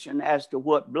affirmation as to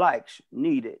what Blacks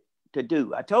needed to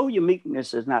do. I told you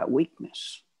meekness is not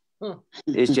weakness.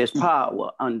 It's just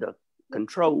power under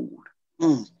control.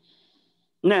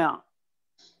 Now,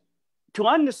 to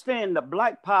understand the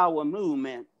Black Power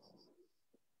movement,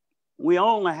 we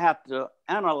only have to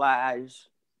analyze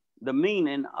the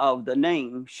meaning of the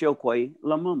name Chokwe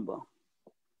Lumumba.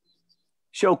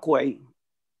 Chokwe,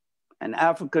 an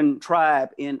African tribe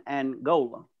in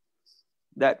Angola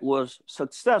that was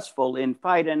successful in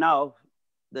fighting off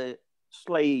the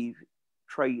slave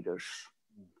traders.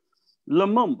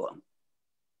 Lumumba,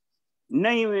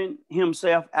 naming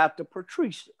himself after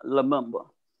Patrice Lumumba,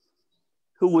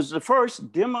 who was the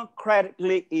first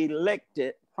democratically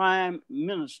elected prime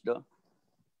minister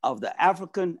of the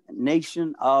African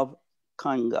nation of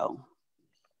Congo.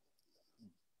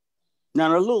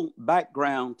 Now, a little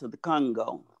background to the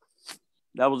Congo.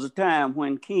 There was a time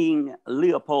when King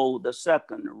Leopold II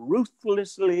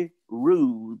ruthlessly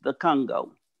ruled the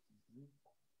Congo.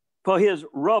 For his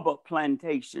rubber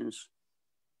plantations,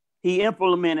 he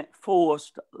implemented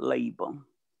forced labor,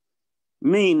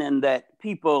 meaning that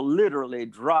people literally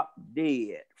dropped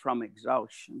dead from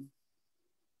exhaustion.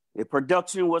 If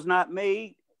production was not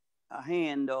made, a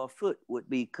hand or a foot would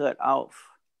be cut off.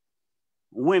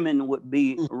 Women would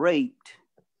be raped.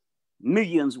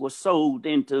 Millions were sold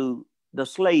into the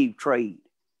slave trade,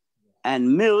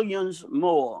 and millions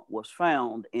more was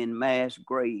found in mass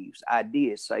graves. I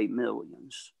did say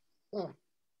millions.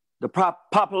 The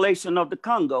population of the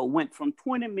Congo went from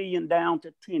 20 million down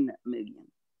to 10 million.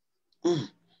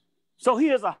 So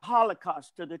here's a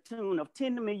Holocaust to the tune of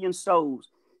 10 million souls,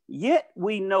 yet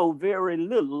we know very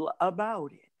little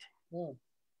about it.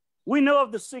 We know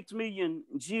of the 6 million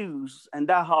Jews and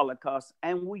that Holocaust,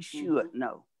 and we should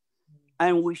know,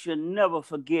 and we should never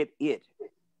forget it.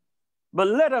 But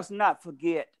let us not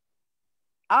forget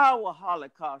our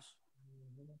Holocaust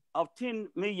of 10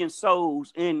 million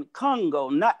souls in Congo,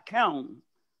 not counting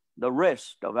the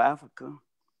rest of Africa.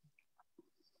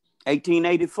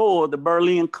 1884, the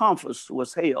Berlin Conference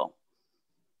was held.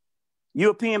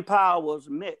 European powers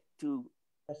met to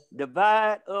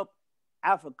divide up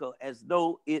Africa as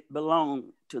though it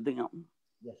belonged to them.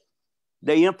 Yes.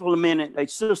 They implemented a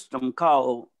system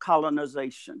called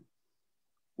colonization,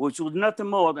 which was nothing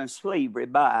more than slavery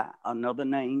by another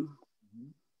name. Mm-hmm.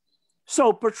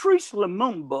 So Patrice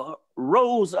Lumumba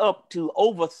rose up to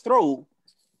overthrow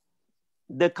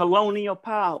the colonial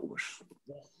powers.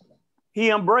 Yes. He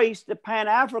embraced the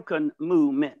Pan-African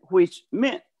movement, which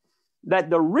meant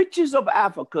that the riches of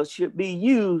Africa should be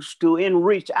used to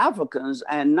enrich Africans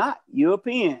and not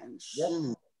Europeans.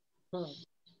 Yes.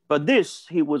 For this,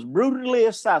 he was brutally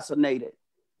assassinated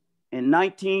in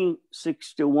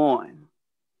 1961.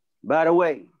 By the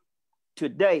way,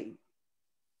 today,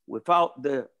 without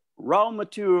the raw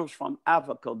materials from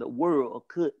Africa, the world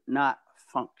could not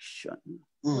function.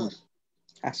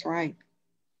 That's right.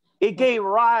 It gave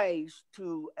rise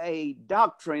to a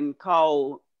doctrine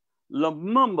called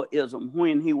Lumumbaism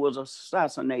when he was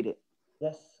assassinated.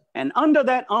 Yes. And under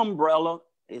that umbrella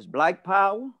is Black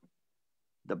Power,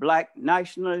 the Black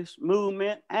nationalist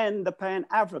movement, and the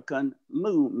Pan-African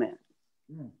movement.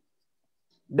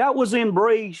 That was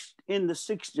embraced in the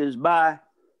 60s by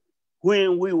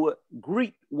when we would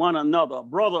greet one another,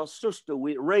 brother or sister,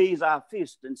 we'd raise our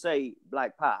fist and say,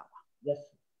 Black Power. Yes.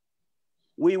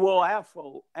 We wore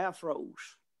afros.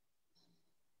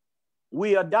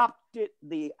 We adopted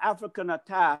the African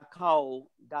attire called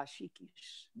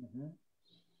dashikis. Mm-hmm.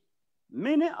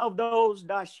 Many of those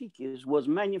dashikis was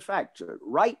manufactured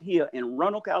right here in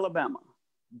Roanoke, Alabama,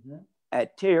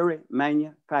 at Terry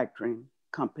Manufacturing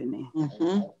Company.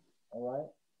 All right.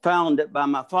 Founded by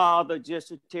my father,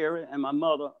 Jesse Terry, and my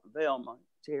mother, Velma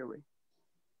Terry.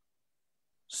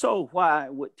 So why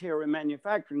would Terry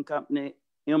Manufacturing Company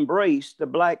embrace the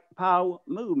Black Power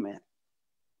movement?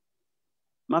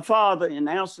 My father, in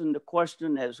answering the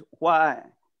question as why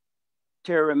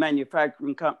Terry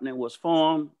Manufacturing Company was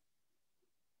formed,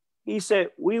 he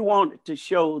said, we wanted to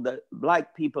show that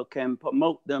Black people can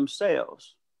promote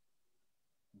themselves,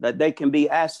 that they can be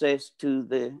access to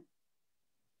the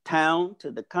town,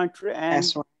 to the country, and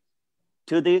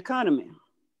to the economy.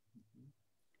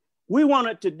 We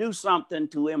wanted to do something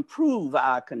to improve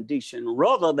our condition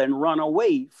rather than run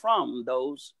away from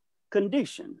those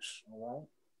conditions. All right.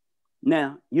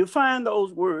 Now, you find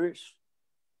those words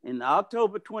in the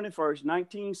October 21st,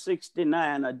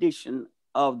 1969 edition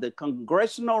of the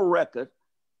Congressional Record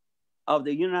of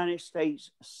the United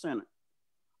States Senate.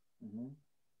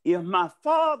 If my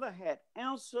father had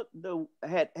answered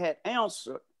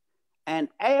and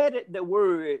added the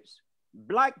words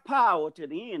Black Power to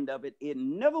the end of it, it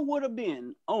never would have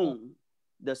been on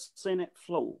the Senate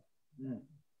floor.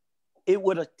 It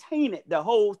would have tainted the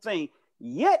whole thing.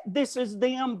 Yet this is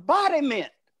the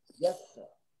embodiment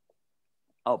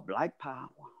of Black Power.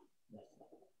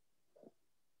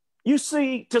 You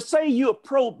see, to say you're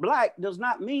pro-Black does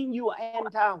not mean you are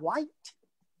anti-white.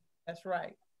 That's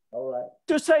right. All right.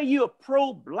 To say you're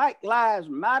pro-Black Lives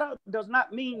Matter does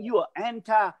not mean you are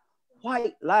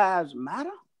anti-White Lives Matter.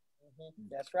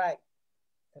 That's right.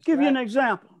 Give you an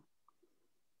example.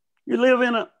 You live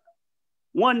in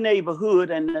one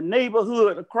neighborhood, and the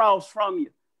neighborhood across from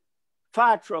you,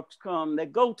 fire trucks come, they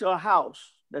go to a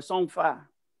house that's on fire.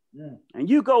 And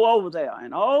you go over there,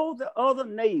 and all the other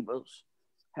neighbors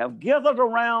have gathered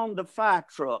around the fire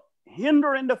truck,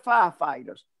 hindering the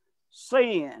firefighters,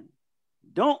 saying,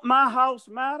 don't my house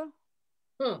matter?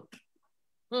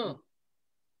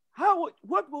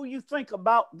 What will you think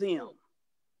about them?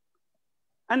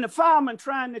 And the fireman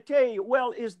trying to tell you,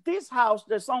 well, it's this house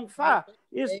that's on fire.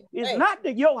 It's not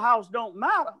that your house don't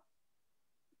matter.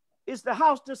 It's the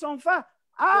house that's on fire.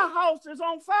 Our house is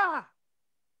on fire.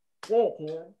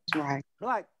 That's right.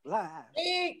 Black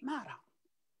Lives Matter.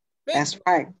 That's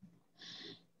right.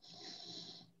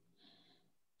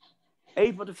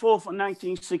 April the 4th of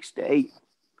 1968,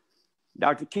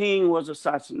 Dr. King was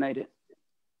assassinated.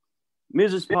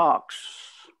 Mrs. Parks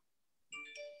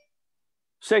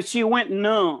said she went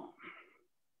numb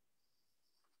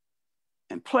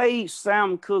and played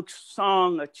Sam Cooke's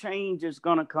song, A Change Is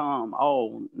Gonna Come,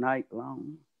 all night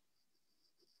long.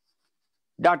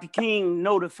 Dr. King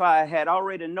had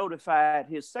already notified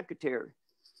his secretary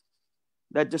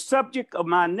that the subject of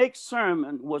my next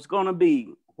sermon was going to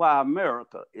be Why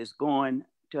America is Going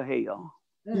to Hell.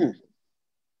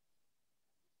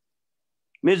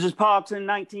 Mrs. Parks in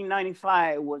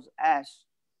 1995 was asked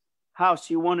how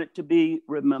she wanted to be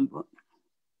remembered.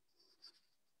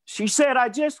 She said, I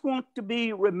just want to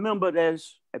be remembered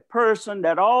as a person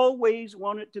that always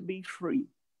wanted to be free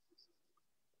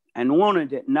and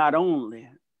wanted it not only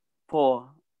for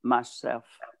myself.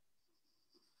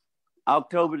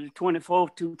 October the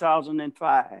 24th,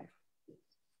 2005,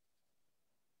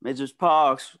 Mrs.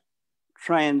 Parks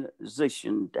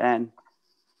transitioned and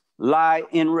lie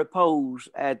in repose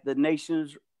at the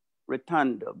nation's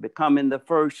rotunda, becoming the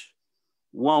first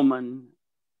woman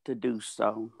to do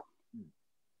so.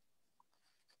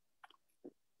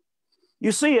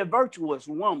 You see, a virtuous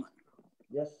woman,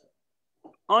 yes,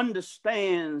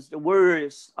 understands the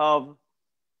words of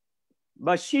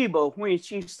Bathsheba when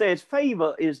she says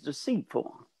favor is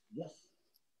deceitful, yes,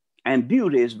 and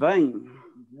beauty is vain.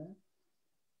 mm-hmm.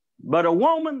 But a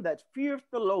woman that feareth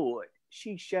the Lord,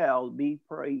 she shall be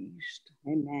praised.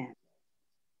 Amen.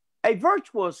 A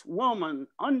virtuous woman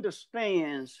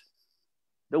understands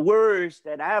the words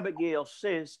that Abigail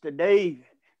says to David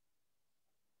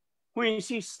when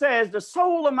she says, the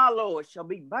soul of my Lord shall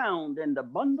be bound in the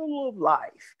bundle of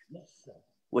life, yes, sir.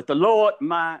 with the Lord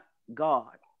my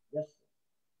God. Yes, sir.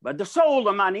 But the soul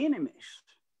of mine enemies,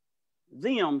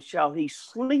 them shall he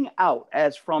sling out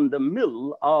as from the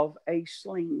middle of a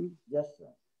sling. Yes, sir.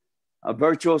 A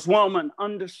virtuous woman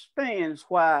understands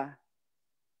why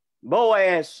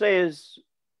Boaz says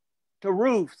to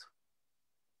Ruth,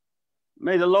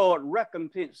 may the Lord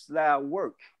recompense thy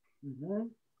work, Mm-hmm.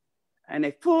 and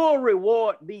a full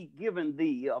reward be given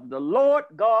thee of the Lord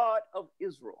God of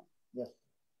Israel, Yes,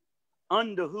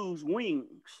 under whose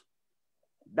wings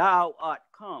thou art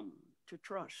come to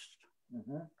trust.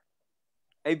 mm-hmm.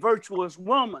 A virtuous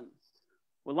woman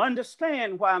will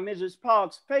understand why Mrs.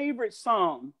 Park's favorite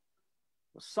psalm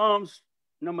was Psalms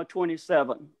number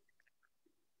 27.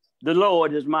 The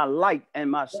Lord is my light and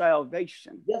my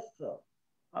salvation. Yes, sir.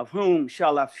 Of whom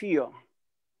shall I fear?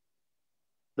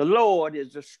 The Lord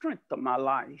is the strength of my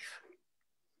life.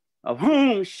 Of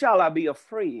whom shall I be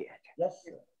afraid? Yes,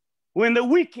 sir. When the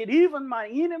wicked, even my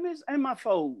enemies and my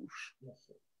foes, Yes,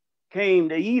 sir. came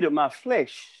to eat of my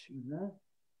flesh, Mm-hmm.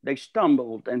 they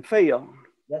stumbled and fell.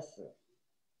 Yes, sir.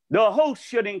 The host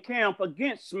should encamp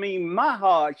against me, my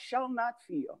heart shall not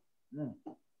fear. Mm.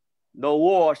 Though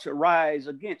war should rise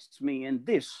against me, in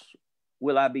this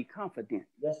will I be confident.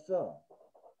 Yes, sir.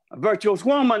 A virtuous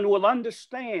woman will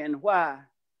understand why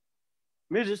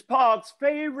Mrs. Park's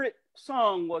favorite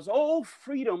song was, "Oh,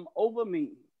 freedom over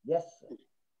me." Yes, sir.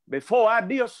 Before I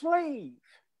be a slave,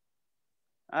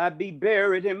 I'd be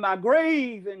buried in my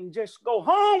grave and just go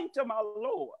home to my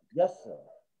Lord. Yes, sir.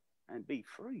 And be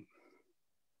free.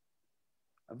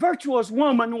 A virtuous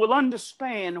woman will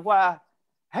understand why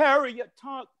Harriet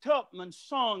Tubman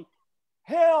sung,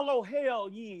 "Hail, oh, hail,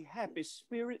 ye happy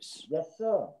spirits. Yes,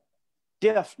 sir.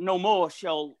 Death no more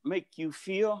shall make you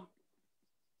fear.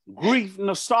 Grief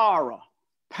nor sorrow,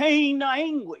 pain nor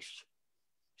anguish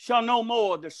shall no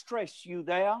more distress you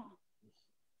there.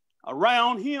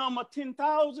 Around him are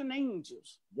 10,000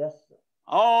 angels, Yes, sir.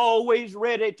 always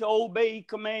ready to obey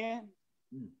command.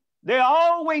 They're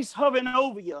always hovering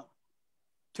over you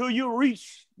till you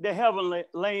reach the heavenly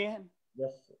land.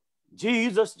 Yes, sir.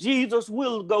 Jesus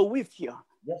will go with you.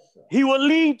 Yes, sir. He will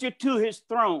lead you to his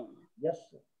throne. Yes,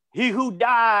 sir. He who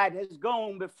died has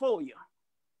gone before you,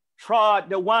 trod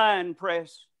the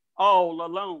winepress all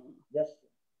alone. Yes, sir.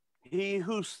 He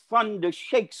whose thunder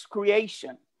shakes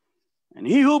creation, and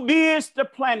he who bids the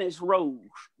planets roll.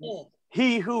 Yes.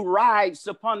 He who rides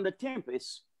upon the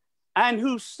tempest, and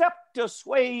whose scepter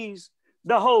sways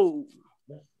the whole.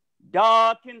 Yes.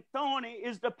 Dark and thorny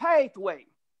is the pathway,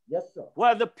 Yes, sir.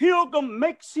 where the pilgrim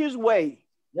makes his way.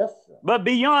 Yes, sir. But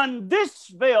beyond this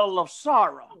veil of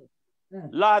sorrow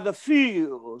lie the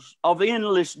fields of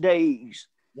endless days.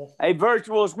 Yes, sir. A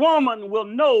virtuous woman will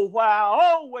know why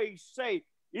I always say,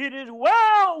 it is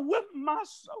well with my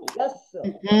soul. Yes, sir.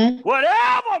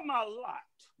 Whatever my lot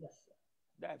Yes, sir.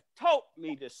 that taught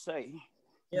me to say,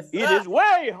 Yes, it sir. is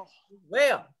well.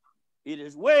 Well, It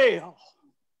is well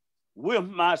with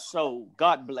my soul.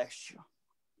 God bless you.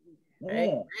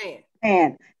 Amen. amen.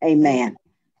 And amen.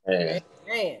 Man.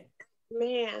 Amen.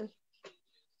 Man.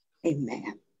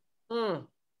 Amen. Mm.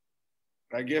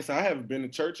 I guess I haven't been to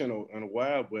church in a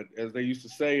while, but as they used to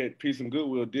say at Peace and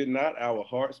Goodwill, did not our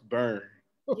hearts burn?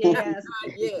 Yes.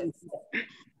 Yes.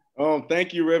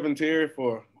 Thank you, Reverend Terry,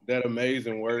 for that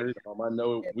amazing word. I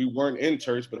know we weren't in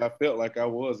church, but I felt like I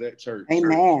was at church.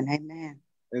 Amen. Amen.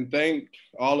 And thank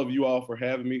all of you all for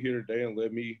having me here today and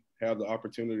let me have the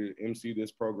opportunity to MC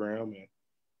this program.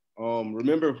 And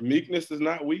remember, meekness is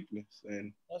not weakness.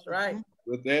 And That's right.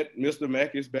 with that, Mr.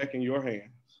 Mack is back in your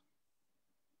hands.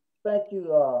 Thank you,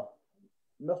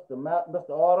 Mr.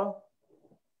 Order.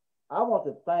 I want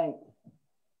to thank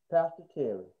Pastor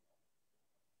Terry.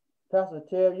 Pastor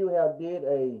Terry, you have did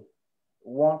a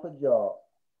wonderful job.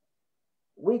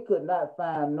 We could not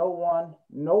find no one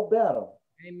no better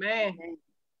Amen.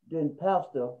 than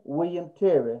Pastor William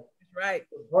Terry That's right.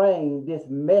 to bring this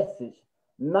message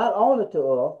not only to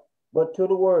us, but to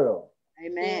the world.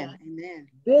 Amen. Amen.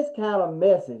 This kind of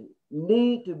message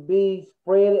need to be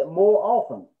spread more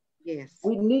often. Yes.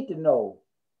 We need to know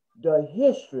the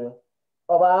history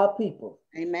of our people.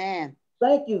 Amen.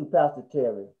 Thank you, Pastor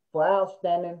Terry, for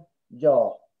outstanding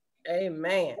job.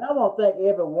 Amen. And I want to thank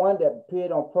everyone that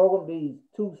appeared on program, these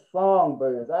two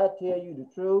songbirds. I tell you the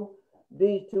truth,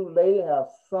 these two ladies have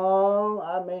sung.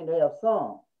 I mean, they have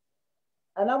sung.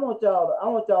 And I want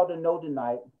y'all to know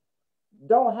tonight,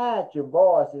 don't hide your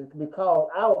voices because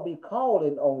I will be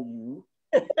calling on you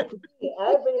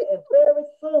very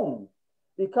soon,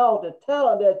 because the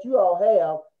talent that you all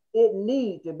have, it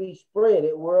needs to be spread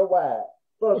worldwide.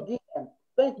 So again,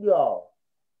 thank you all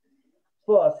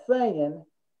for singing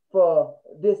for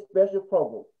this special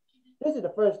program. This is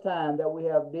the first time that we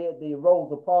have did the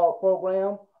Rosa Parks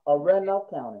program of Randolph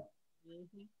County.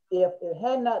 If it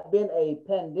had not been a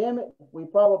pandemic, we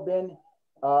probably been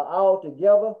all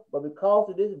together, but because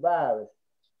of this virus,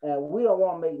 and we don't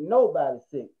want to make nobody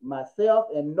sick, myself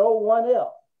and no one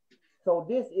else. So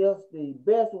this is the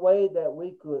best way that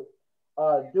we could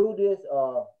do this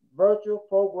virtual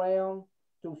program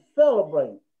to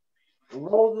celebrate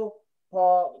Rosa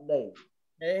Parks Day.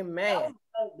 Amen.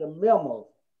 Thank the members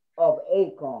of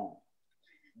ACCOM,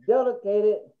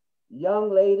 dedicated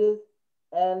young ladies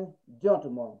and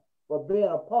gentlemen, for being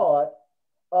a part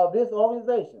of this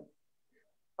organization.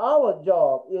 Our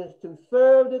job is to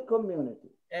serve the community.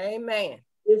 Amen.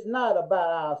 It's not about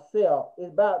ourselves.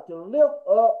 It's about to lift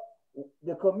up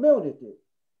the community.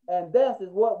 And that is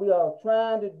what we are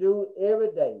trying to do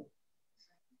every day.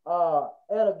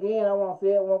 And again, I want to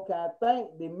say it one time,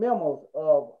 thank the members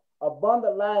of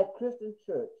Abundant Life Christian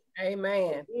Church.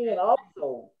 Amen. Being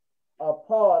also a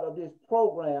part of this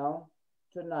program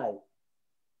tonight.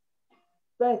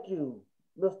 Thank you,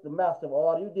 Mr. Master of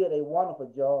Order. You did a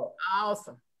wonderful job.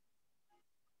 Awesome.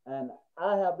 And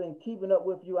I have been keeping up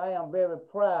with you. I am very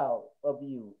proud of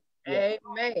you.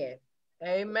 Amen.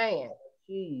 Amen.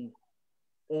 Achieved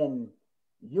in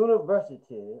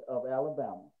University of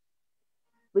Alabama.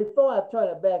 Before I turn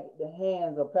it back in the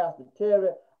hands of Pastor Terry,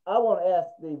 I want to ask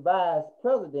the Vice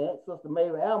President, Sister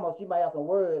Mary Alma, she might have some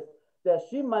words that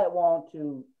she might want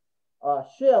to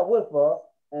share with us.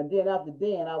 And then after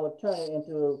then, I will turn it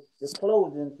into the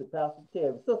closing to Pastor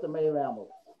Terry. Sister Mary Alma.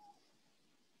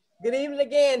 Good evening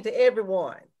again to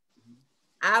everyone.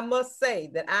 I must say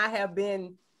that I have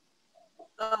been,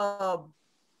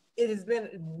 it has been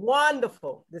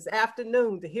wonderful this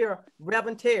afternoon to hear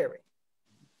Reverend Terry.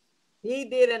 He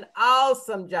did an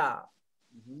awesome job.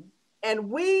 And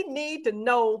we need to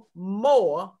know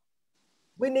more.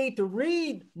 We need to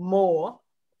read more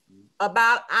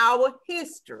about our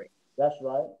history. That's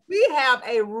right. We have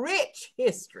a rich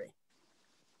history.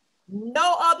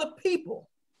 No other people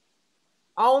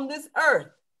on this earth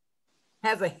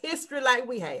has a history like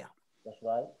we have. That's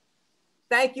right.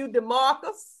 Thank you,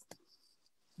 DeMarcus.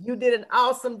 You did an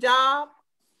awesome job.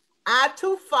 I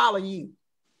too follow you.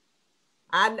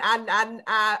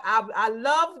 I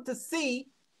love to see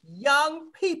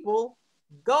young people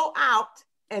go out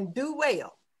and do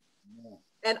well. Yeah.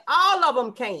 And all of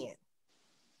them can.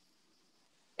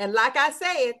 And like I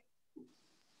said,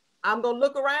 I'm going to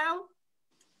look around.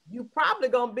 You're probably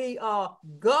going to be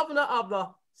governor of the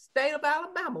state of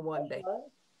Alabama one day. Right.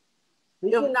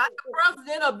 If not the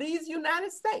president of these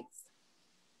United States.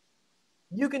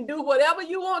 You can do whatever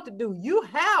you want to do. You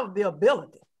have the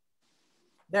ability.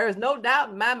 There is no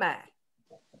doubt in my mind.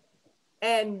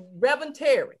 And Reverend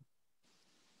Terry,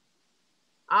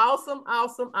 awesome,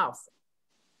 awesome, awesome.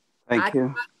 Thank you. I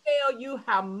cannot tell you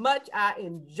how much I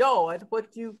enjoyed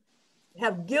what you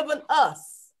have given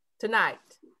us tonight.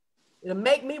 It'll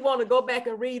make me want to go back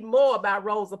and read more about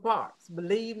Rosa Parks.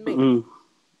 Believe me.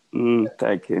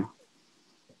 Thank you.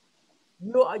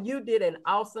 You did an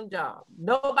awesome job.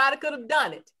 Nobody could have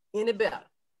done it any better.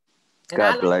 And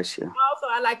God bless you. Also,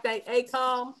 I like that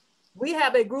ACCOM. We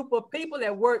have a group of people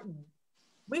that work.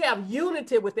 We have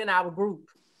unity within our group.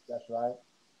 That's right.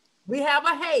 We have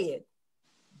a head,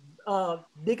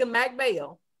 Deacon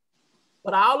McBell,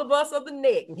 but all of us are the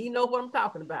neck, and he knows what I'm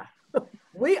talking about.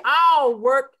 We all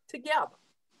work together.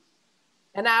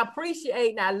 And I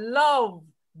appreciate and I love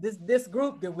this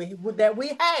group that we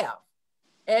have.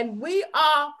 And we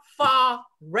are for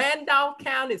Randolph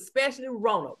County, especially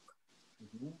Roanoke.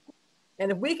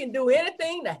 And if we can do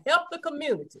anything to help the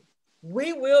community,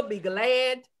 we will be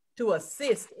glad to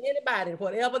assist anybody,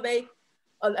 whatever they,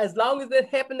 as long as they're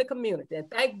helping the community. And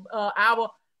thank our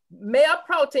Mayor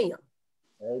Pro Tem.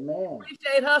 Amen.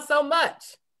 Appreciate her so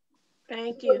much.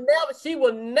 Thank you. She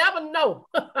will never know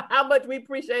how much we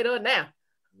appreciate her now.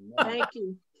 Thank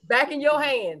you. Back in your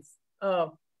hands,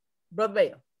 Brother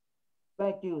Bell.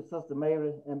 Thank you, Sister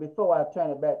Mary. And before I turn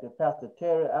it back to Pastor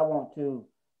Terry, I want to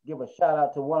give a shout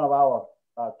out to one of our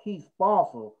key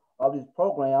sponsors of this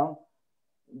program,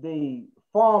 the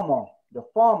former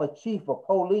chief of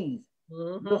police,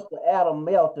 Mr. Adam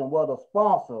Melton, was a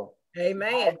sponsor.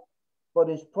 Amen. For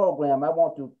this program. I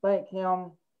want to thank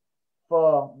him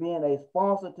for being a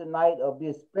sponsor tonight of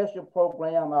this special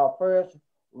program, our first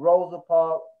Rosa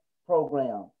Park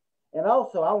program. And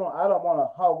also, I don't want to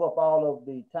hog up all of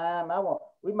the time.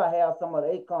 We might have some of the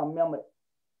ACCOM members,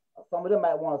 some of them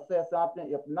might want to say something.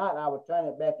 If not, I will turn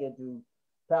it back into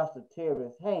Pastor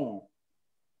Terry's hand.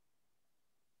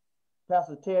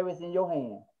 Pastor Terry's in your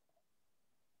hand.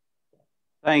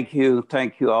 Thank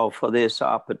you all for this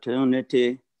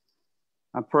opportunity.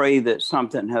 I pray that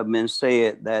something has been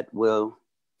said that will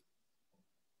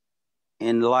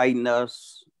enlighten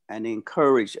us and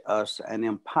encourage us and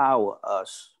empower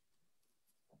us,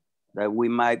 that we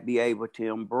might be able to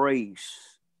embrace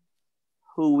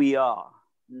who we are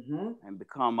and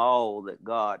become all that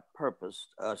God purposed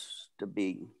us to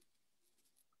be.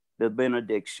 The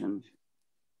benediction.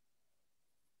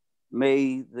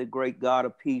 May the great God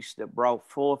of peace that brought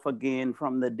forth again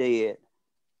from the dead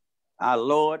our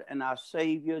Lord and our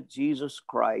Savior, Jesus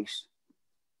Christ,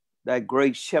 that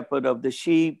great shepherd of the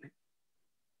sheep,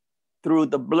 through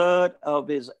the blood of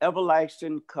his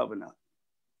everlasting covenant,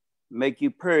 make you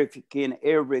perfect in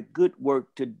every good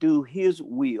work to do his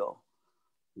will,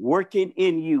 working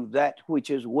in you that which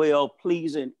is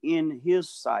well-pleasing in his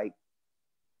sight,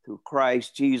 through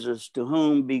Christ Jesus, to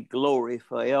whom be glory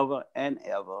forever and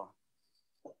ever.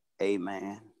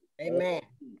 Amen. Amen.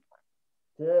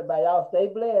 Everybody, y'all stay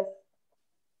blessed.